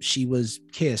 she was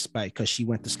kissed because she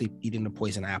went to sleep eating the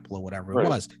poison apple or whatever it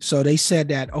was. So they said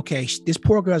that, okay, this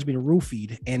poor girl's been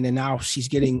roofied, and then now she's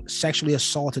getting sexually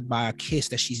assaulted by a kiss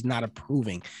that she's not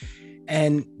approving.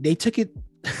 And they took it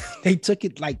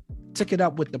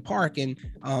up with the park, and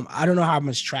I don't know how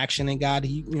much traction it got.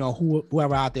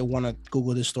 Whoever out there want to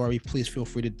Google this story, please feel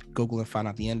free to Google and find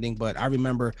out the ending. But I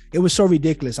remember it was so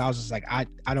ridiculous. I was just like, I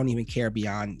don't even care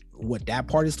beyond what that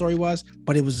part of the story was,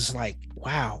 but it was just like,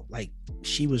 wow, like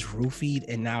she was roofied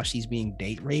and now she's being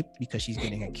date raped because she's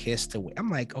getting a kiss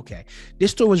I'm like, okay, this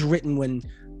story was written when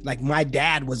like my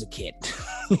dad was a kid,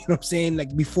 you know what I'm saying?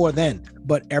 Like before then,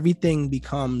 but everything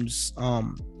becomes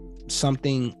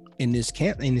something in this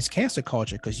cancer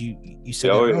culture, because you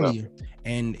said that earlier.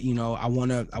 And I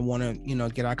want to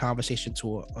get our conversation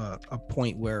to a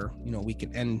point where we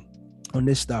can end on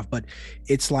this stuff. But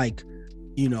it's like,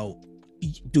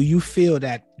 do you feel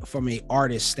that from a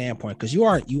artist standpoint, because you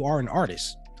are an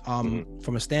artist,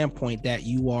 from a standpoint that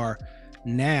you are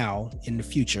now in the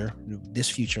future,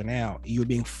 now you're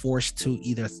being forced to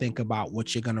either think about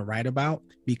what you're going to write about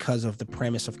because of the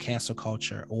premise of cancel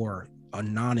culture, or a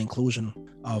non-inclusion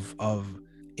of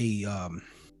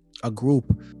a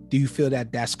group? Do you feel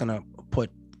that that's gonna put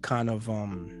kind of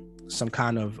some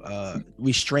kind of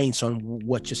restraints on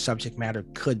what your subject matter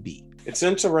could be? It's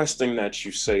interesting that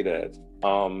you say that.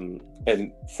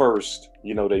 And first,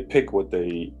 they pick what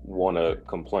they want to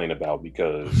complain about,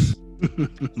 because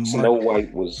Snow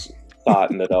White was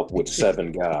thotting it up with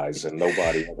 7 guys and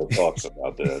nobody ever talks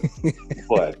about that.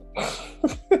 But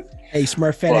hey,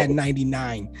 Smurfette had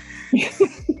 99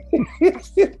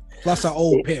 plus an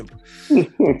old pimp.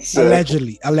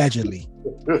 Allegedly.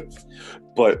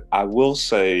 But I will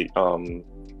say,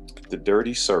 The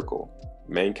Dirty Circle,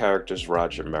 main character's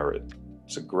Roger Merritt.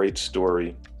 It's a great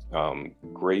story,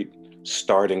 great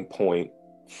starting point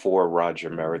for Roger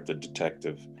Merritt, the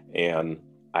detective. And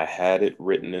I had it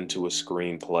written into a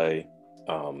screenplay.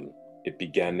 It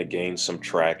began to gain some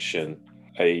traction.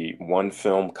 One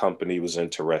film company was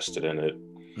interested in it.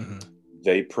 Mm-hmm.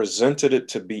 They presented it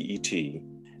to BET,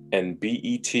 and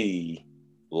BET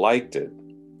liked it,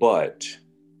 but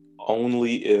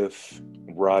only if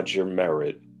Roger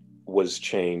Merritt was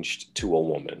changed to a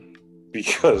woman.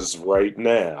 Because right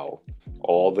now,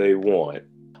 all they want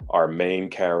are main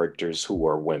characters who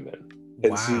are women.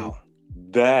 And wow.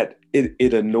 That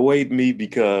it annoyed me,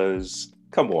 because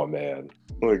come on, man.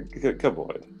 Like, come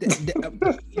on.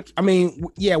 I mean,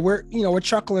 yeah, we're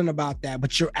chuckling about that,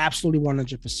 but you're absolutely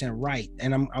 100% right.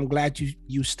 And I'm glad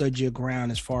you stood your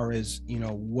ground as far as,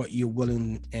 what you're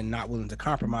willing and not willing to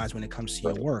compromise when it comes to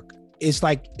your work. It's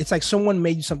like someone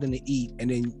made you something to eat, and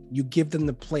then you give them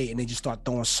the plate and they just start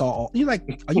throwing salt. You're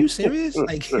like, are you serious?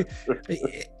 Like,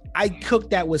 I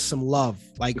cooked that with some love.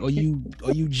 Like, are you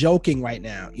joking right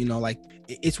now? Like,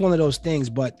 it's one of those things.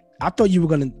 But I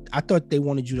thought they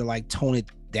wanted you to like tone it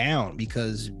down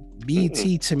because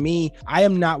BET to me, I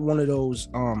am not one of those.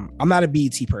 I'm not a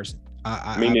BET person.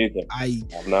 Me neither. I'm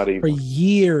not even. For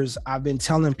years I've been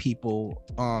telling people,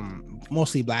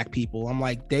 mostly black people, I'm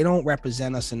like, they don't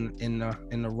represent us in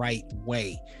the right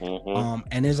way.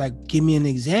 And it's like, give me an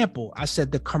example. I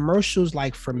said the commercials,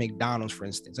 like for McDonald's, for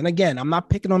instance. And again, I'm not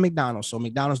picking on McDonald's, so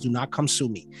McDonald's, do not come sue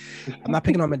me. I'm not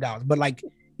picking on McDonald's, but like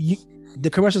the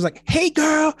commercials like, hey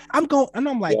girl, I'm going, and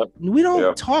I'm like, we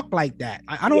don't talk like that.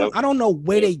 I don't know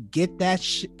where they get that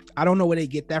shit. I don't know where they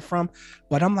get that from,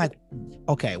 but I'm like,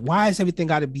 okay, why is everything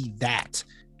got to be that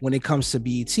when it comes to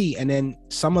BET? And then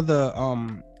some of the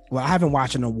well, I haven't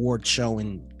watched an award show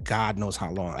in God knows how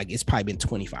long. Like it's probably been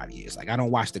 25 years. Like I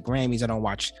don't watch the Grammys. I don't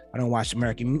watch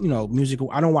American, musical.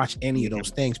 I don't watch any of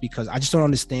those things because I just don't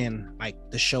understand like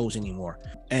the shows anymore.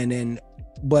 And then,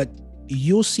 but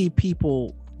you'll see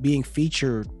people being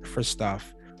featured for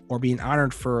stuff or being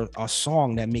honored for a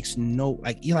song that makes no,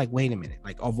 like, you're like, wait a minute,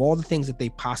 like of all the things that they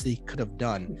possibly could have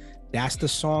done, that's the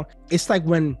song. It's like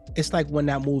when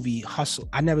that movie Hustle,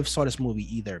 I never saw this movie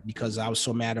either because I was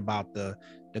so mad about the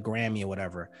Grammy or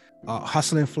whatever.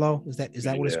 Hustle and Flow, is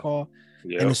that what it's called?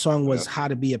 And the song was How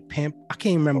to Be a Pimp. I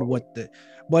can't remember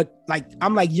but like,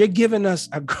 I'm like, you're giving us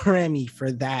a Grammy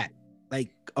for that.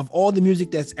 Like of all the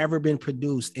music that's ever been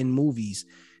produced in movies,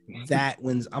 that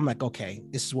wins. I'm like, okay,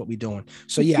 this is what we're doing.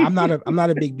 So yeah, I'm not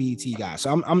a big BET guy.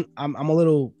 So I'm a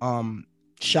little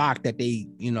shocked that they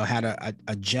had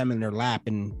a gem in their lap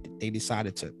and they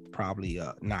decided to probably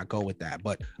not go with that.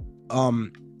 But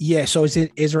yeah. So is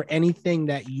there anything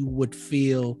that you would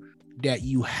feel that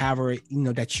you have, or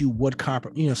that you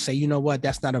would say, you know what,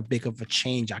 that's not a big of a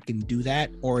change, I can do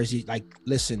that? Or is it like,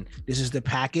 listen, this is the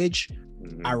package,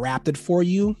 I wrapped it for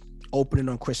you, open it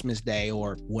on Christmas Day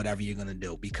or whatever you're gonna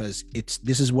do, because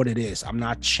this is what it is. I'm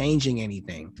not changing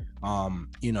anything from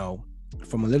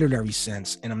a literary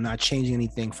sense, and I'm not changing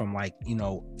anything from like,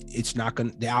 it's not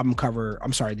gonna, the album cover,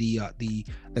 I'm sorry,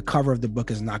 the cover of the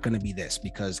book is not gonna be this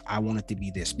because I want it to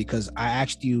be this, because I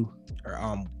asked you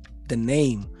the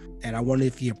name, and I wonder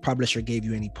if your publisher gave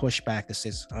you any pushback that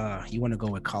says you want to go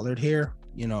with colored here,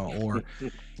 or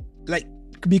like,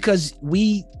 because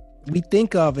we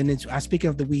think of, and it's, I speak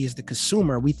of the we as the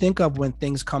consumer, we think of when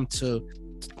things come to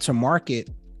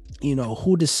market,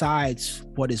 who decides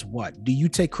what is what? Do you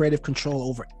take creative control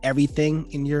over everything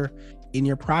in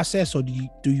your process, or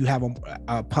do you have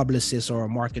a publicist or a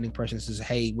marketing person that says,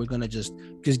 hey, we're gonna just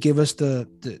give us the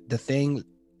thing,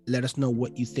 let us know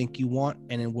what you think you want,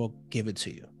 and then we'll give it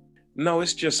to you? No,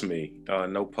 it's just me,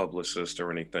 no publicist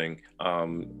or anything.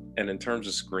 And in terms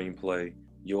of screenplay,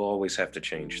 you always have to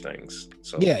change things.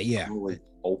 So yeah. I'm always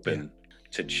open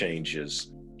to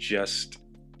changes, just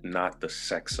not the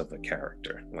sex of the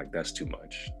character. Like that's too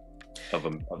much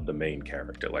of the main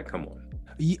character. Like, come on.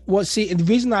 Well, see, the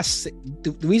reason I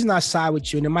side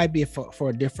with you, and it might be for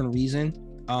a different reason.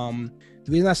 The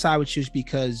reason I side with you is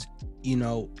because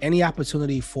any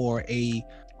opportunity for a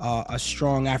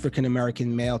strong African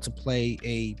American male to play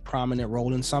a prominent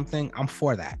role in something, I'm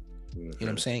for that. You know what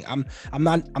I'm saying?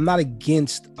 I'm not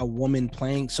against a woman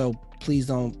playing, so please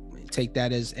don't take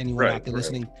that as anyone out there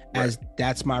listening as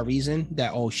that's my reason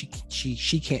that, oh, she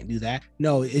can't do that.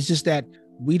 No, it's just that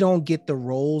we don't get the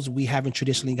roles. We haven't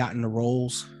traditionally gotten the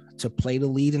roles to play the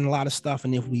lead in a lot of stuff,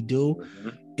 and if we do,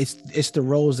 it's the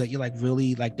roles that you're like,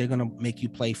 really, like they're gonna make you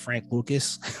play Frank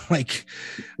Lucas. Like,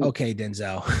 okay,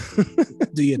 Denzel,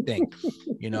 do your thing,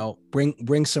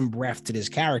 bring some breath to this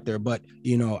character. But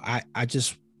I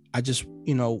just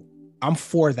I'm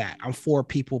for that. I'm for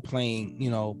people playing,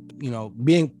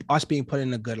 being put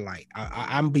in a good light.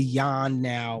 I'm beyond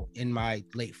now in my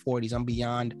late 40s. I'm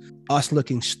beyond us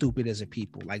looking stupid as a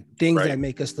people. Like things that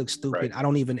make us look stupid, I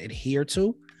don't even adhere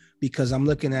to, because I'm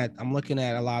looking at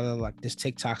a lot of like this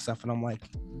TikTok stuff, and I'm like,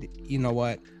 you know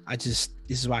what? This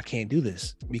is why I can't do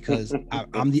this, because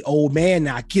I'm the old man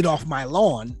now. Get off my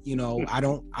lawn.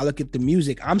 I look at the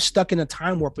music. I'm stuck in a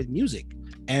time warp with music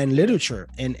and literature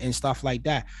and stuff like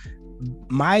that.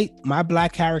 My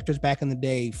black characters back in the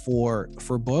day for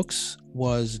books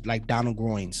was like Donald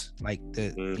Groins, like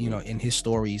the in his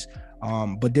stories.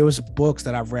 But there was books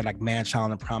that I've read like Man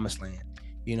Child and the Promised Land,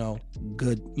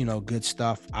 good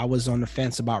stuff. I was on the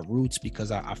fence about Roots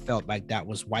because I felt like that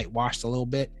was whitewashed a little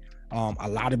bit, a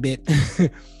lot of it.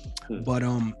 But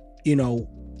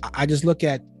I just look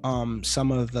at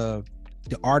some of the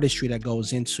artistry that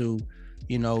goes into,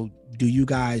 do you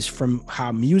guys, from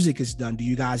how music is done, do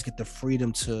you guys get the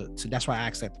freedom to that's why I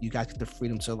asked that, you guys get the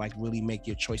freedom to like really make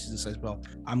your choices and says, well,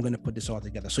 I'm going to put this all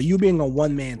together. So you being a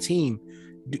one-man team,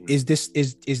 is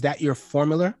that your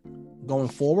formula going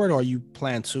forward, or you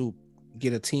plan to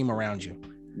get a team around you?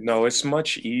 No, it's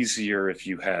much easier if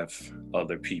you have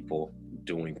other people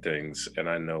doing things. And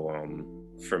I know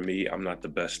for me, I'm not the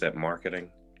best at marketing,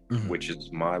 which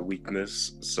is my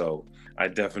weakness. So I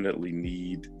definitely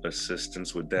need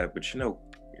assistance with that. But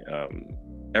um,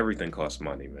 everything costs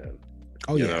money, man.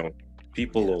 Oh You yeah. know,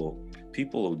 people Yeah. will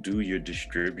people will do your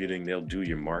distributing, they'll do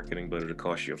your marketing, but it'll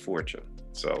cost you a fortune.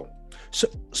 So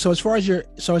So as far as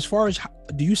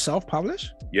do you self-publish?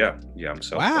 yeah, I'm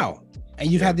self-published. Wow. And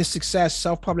you've Yeah. had this success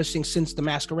self-publishing since the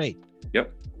Masquerade. Yep.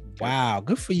 Yep. Wow,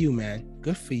 good for you, man.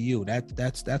 Good for you.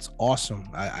 That's awesome.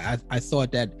 I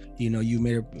thought that you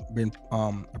may have been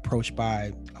approached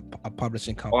by a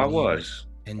publishing Oh, I company was.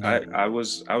 and I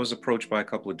was approached by a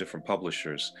couple of different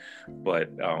publishers, but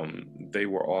they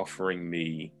were offering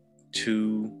me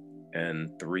 2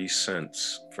 and 3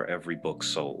 cents for every book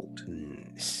sold.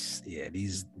 yeah,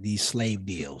 these slave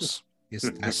deals.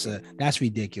 That's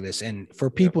ridiculous. And for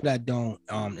people that don't,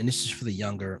 and this is for the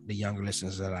younger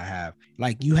listeners that I have,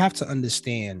 like you have to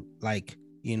understand, like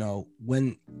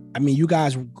when you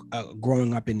guys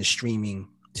growing up in the streaming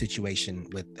situation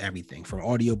with everything from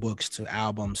audiobooks to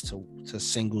albums to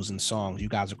singles and songs, you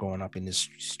guys are growing up in this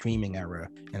streaming era,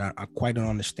 and I quite don't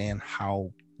understand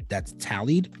how that's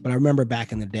tallied. But I remember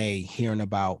back in the day hearing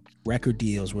about record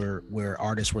deals where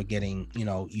artists were getting,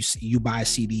 you buy a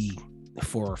CD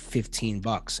for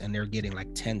 $15 and they're getting like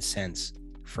 10 cents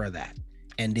for that,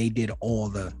 and they did all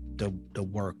the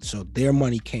work. So their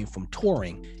money came from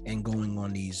touring and going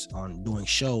on doing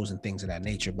shows and things of that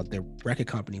nature, but the record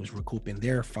company was recouping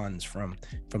their funds from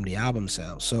the album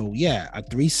sales. So yeah,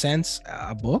 3 cents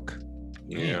a book.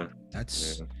 Yeah.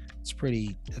 That's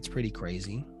pretty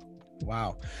crazy.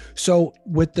 Wow. So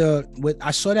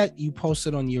I saw that you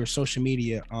posted on your social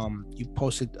media, you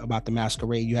posted about the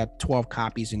Masquerade. You had 12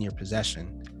 copies in your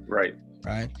possession. Right.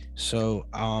 So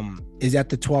is that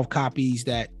the 12 copies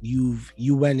that you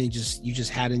went and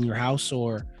just had in your house,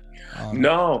 or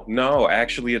No,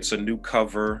 actually it's a new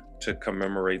cover to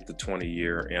commemorate the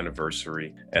 20-year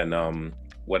anniversary. And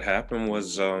what happened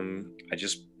was I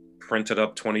just printed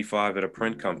up 25 at a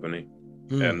print company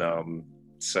and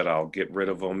said I'll get rid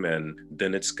of them, and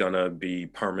then it's gonna be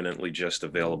permanently just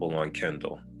available on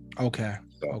Kindle. Okay.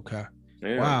 So, Okay.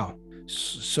 yeah. Wow.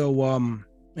 So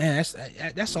man,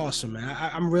 that's awesome, man.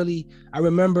 I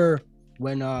remember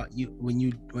when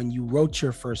you wrote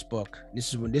your first book.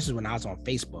 This is when I was on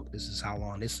Facebook. This is how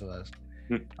long this was.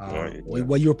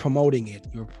 Well, you were promoting it.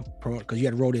 You were because you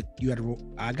had wrote it.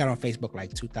 I got on Facebook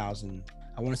like 2000.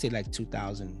 I want to say like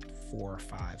 2004 or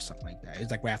 5, something like that. It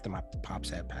was like right after my pops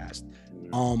had passed.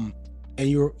 And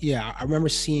I remember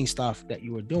seeing stuff that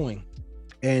you were doing,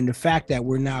 and the fact that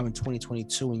we're now in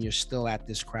 2022 and you're still at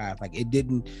this craft, like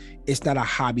it's not a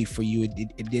hobby for you.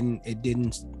 It didn't,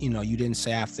 you didn't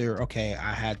say after, okay,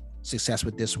 I had success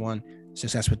with this one,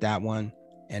 success with that one,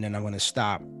 and then I'm going to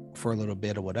stop for a little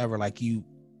bit or whatever. Like you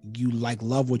like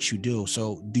love what you do.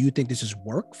 So do you think this is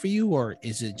work for you, or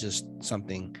is it just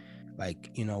something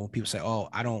like, when people say, oh,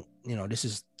 I don't, this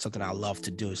is something I love to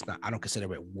do. It's not, I don't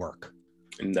consider it work.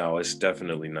 No, it's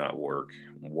definitely not work.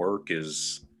 Work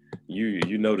is,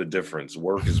 you know the difference.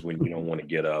 Work is when you don't want to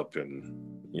get up and,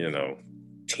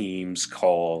 Teams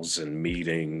calls and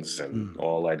meetings and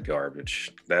all that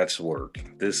garbage. That's work.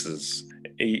 This is,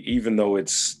 even though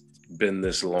it's been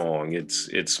this long,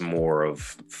 it's more of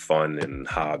fun and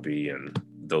hobby and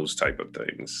those type of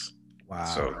things. Wow.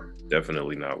 So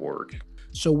definitely not work.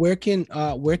 So where can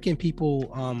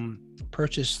people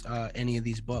purchase any of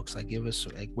these books? Like, give us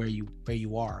like where you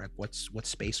are, like what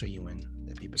space are you in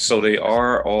that people So they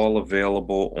are all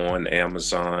available on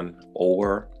Amazon,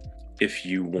 or if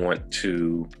you want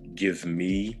to give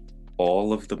me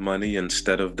all of the money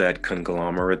instead of that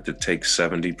conglomerate that takes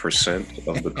 70%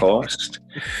 of the cost,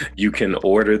 you can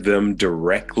order them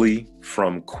directly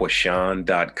from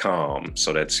Quashon.com.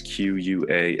 So that's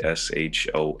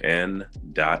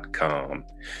Quashon.com.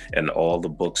 And all the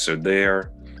books are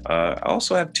there. I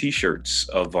also have t-shirts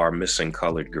of our missing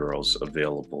colored girls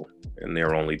available, and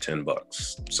they're only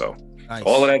 $10. So nice.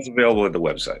 All of that's available at the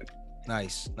website.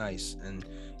 Nice. And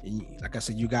like I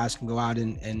said, you guys can go out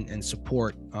and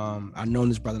support. I've known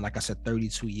this brother, like I said,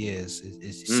 32 years.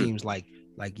 It seems like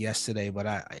yesterday, but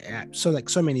I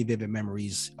so many vivid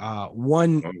memories.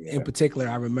 One in particular,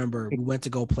 I remember we went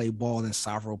to go play ball in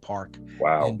Savro Park.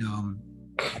 Wow. And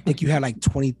I think you had like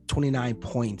 29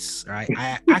 points, right?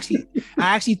 I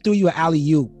actually threw you an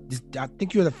alley-oop I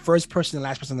think you're the first person, the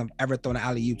last person I've ever thrown an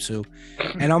alley-oop to.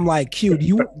 And I'm like, Q, do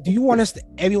you want us to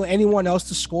anyone else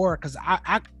to score? Because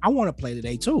I want to play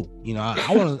today too. You know,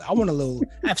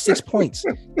 I have 6 points.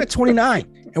 We're at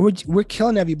 29, and we're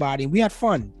killing everybody. We had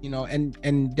fun, you know,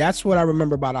 and that's what I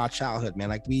remember about our childhood, man.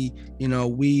 Like we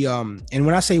and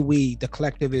when I say we, the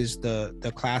collective is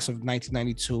the class of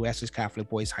 1992 Essex Catholic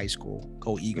Boys High School.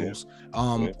 Go Eagles.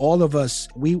 All of us,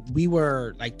 we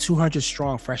were like 200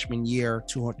 strong freshman year,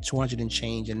 200 and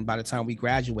change, and by the time we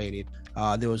graduated,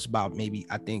 there was about maybe,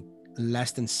 I think,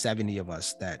 less than 70 of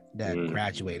us that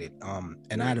graduated.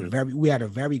 And we had a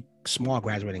very small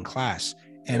graduating class.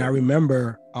 And I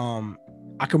remember,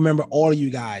 I can remember all of you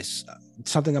guys,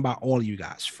 something about all of you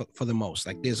guys for the most.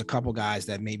 Like there's a couple guys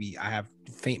that maybe I have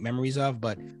faint memories of,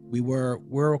 but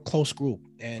we're a close group.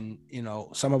 And, you know,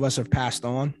 some of us have passed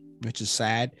on, which is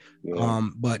sad.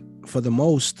 But for the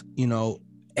most, you know,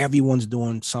 everyone's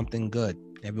doing something good.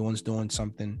 Everyone's doing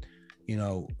something, you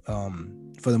know,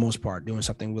 for the most part, doing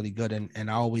something really good. And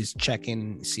I always check in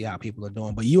and see how people are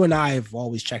doing. But you and I have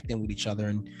always checked in with each other,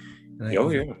 and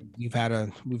we've had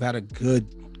a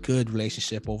good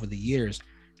relationship over the years.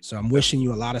 So I'm wishing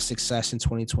you a lot of success in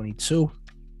 2022.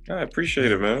 I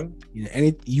appreciate it, man. You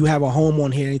know, you have a home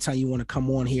on here anytime you want to come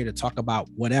on here to talk about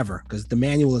whatever, because the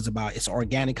manual is about, it's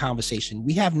organic conversation.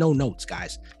 We have no notes,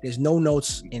 guys. There's no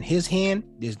notes in his hand.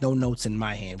 There's no notes in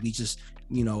my hand. We just,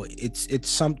 you know, it's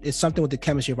something with the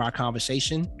chemistry of our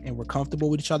conversation, and we're comfortable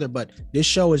with each other. But this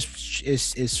show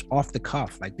is off the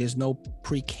cuff. Like there's no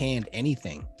pre-canned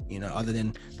anything, you know, other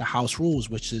than the house rules,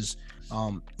 which is,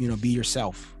 you know, be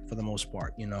yourself for the most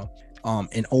part, you know,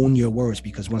 and own your words,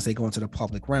 because once they go into the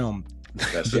public realm,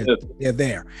 they're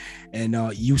there. And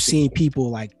you've seen people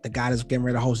like the guy that's getting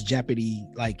ready to host Jeopardy,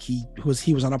 like he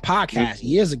was on a podcast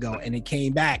years ago, and it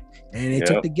came back and they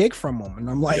took the gig from him. And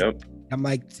I'm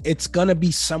like, it's gonna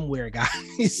be somewhere,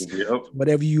 guys.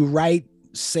 Whatever you write,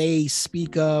 say,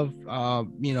 speak of,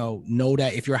 you know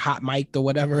that if you're hot mic'd or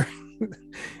whatever,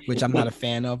 which I'm not a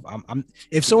fan of.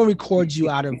 If someone records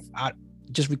you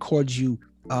just records you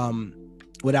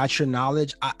without your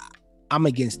knowledge, I'm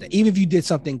against that. Even if you did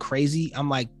something crazy, I'm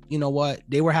like, you know what?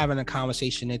 They were having a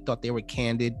conversation. They thought they were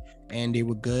candid and they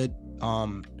were good.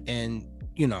 And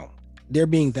you know, they're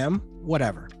being them,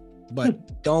 whatever.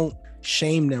 But don't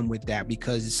shame them with that,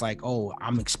 because it's like, oh,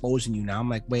 I'm exposing you now. I'm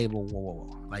like, wait, whoa.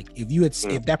 Like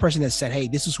if that person had said, hey,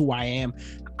 this is who I am,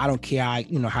 I don't care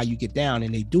how you get down,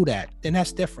 and they do that, then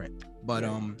that's different. But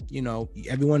you know,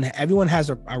 everyone has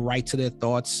a right to their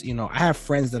thoughts. You know, I have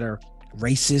friends that are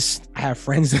racist. I have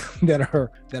friends that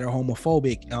are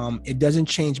homophobic. It doesn't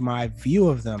change my view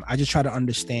of them. I just try to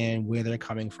understand where they're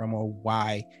coming from or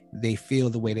why they feel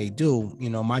the way they do. You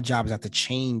know, my job is not to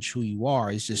change who you are.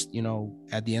 It's just, you know,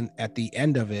 at the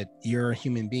end of it, you're a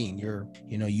human being.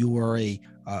 You were a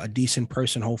decent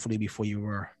person, hopefully, before you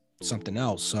were something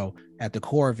else. So at the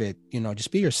core of it, you know,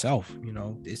 just be yourself. You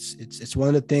know, it's one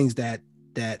of the things that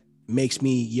makes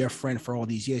me your friend for all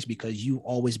these years, because you've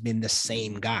always been the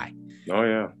same guy. Oh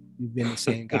yeah, you've been the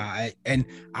same guy. And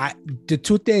the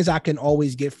two things I can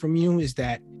always get from you is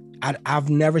that I've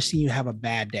never seen you have a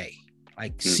bad day.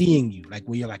 Like seeing you, like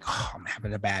where you're like, oh, I'm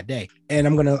having a bad day, and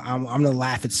I'm gonna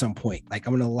laugh at some point. Like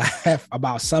I'm gonna laugh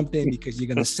about something because you're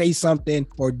gonna say something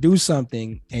or do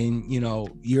something, and you know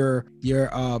you're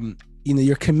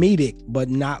comedic, but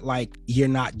not like, you're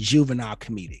not juvenile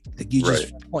comedic. Like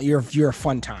you're a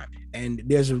fun time. And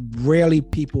there's rarely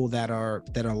people that are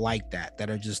like that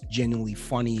are just genuinely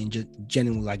funny and just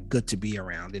genuinely like good to be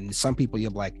around. And some people you're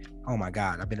like, oh my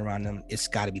God, I've been around them. It's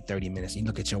got to be 30 minutes. And you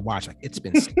look at your watch, like it's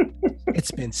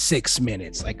been 6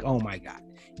 minutes. Like, oh my God,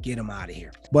 get them out of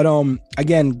here. But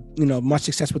again, you know, much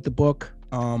success with the book.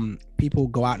 People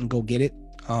go out and go get it.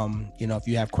 You know, if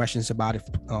you have questions about it,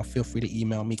 feel free to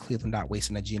email me,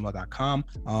 cleveland.wasting@gmail.com.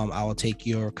 I will take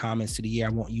your comments to the air.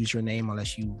 I won't use your name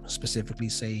unless you specifically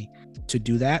say to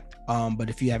do that. But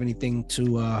if you have anything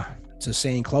to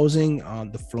say in closing,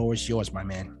 the floor is yours, my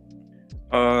man.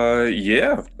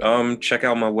 Check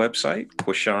out my website,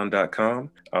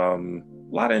 Quashon.com. A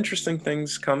lot of interesting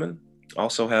things coming.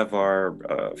 Also have our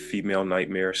female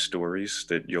nightmare stories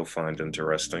that you'll find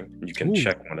interesting. You can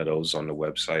check one of those on the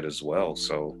website as well.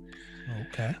 So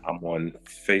okay, I'm on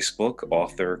Facebook,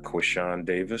 author Quashon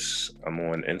Davis. I'm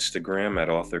on Instagram at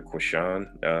author Quashon.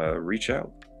 Reach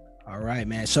out. All right,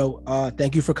 man. So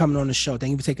thank you for coming on the show.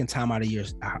 Thank you for taking time out of your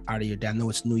day. I know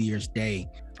it's New Year's Day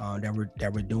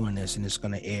that we're doing this, and it's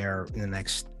going to air in the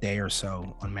next day or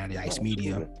so on Matty Ice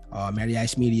Media.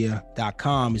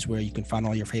 MattyIceMedia.com is where you can find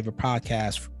all your favorite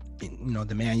podcasts. You know,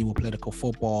 the manual, political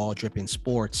football, dripping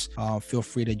sports. Feel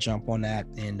free to jump on that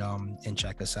and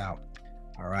check us out.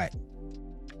 All right.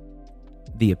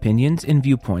 The opinions and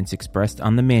viewpoints expressed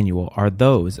on the manual are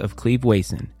those of Cleve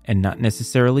Wason and not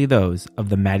necessarily those of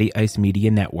the Matty Ice Media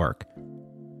Network.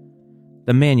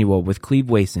 The manual with Cleve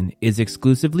Wason is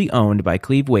exclusively owned by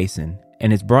Cleve Wason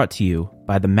and is brought to you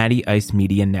by the Matty Ice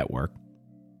Media Network.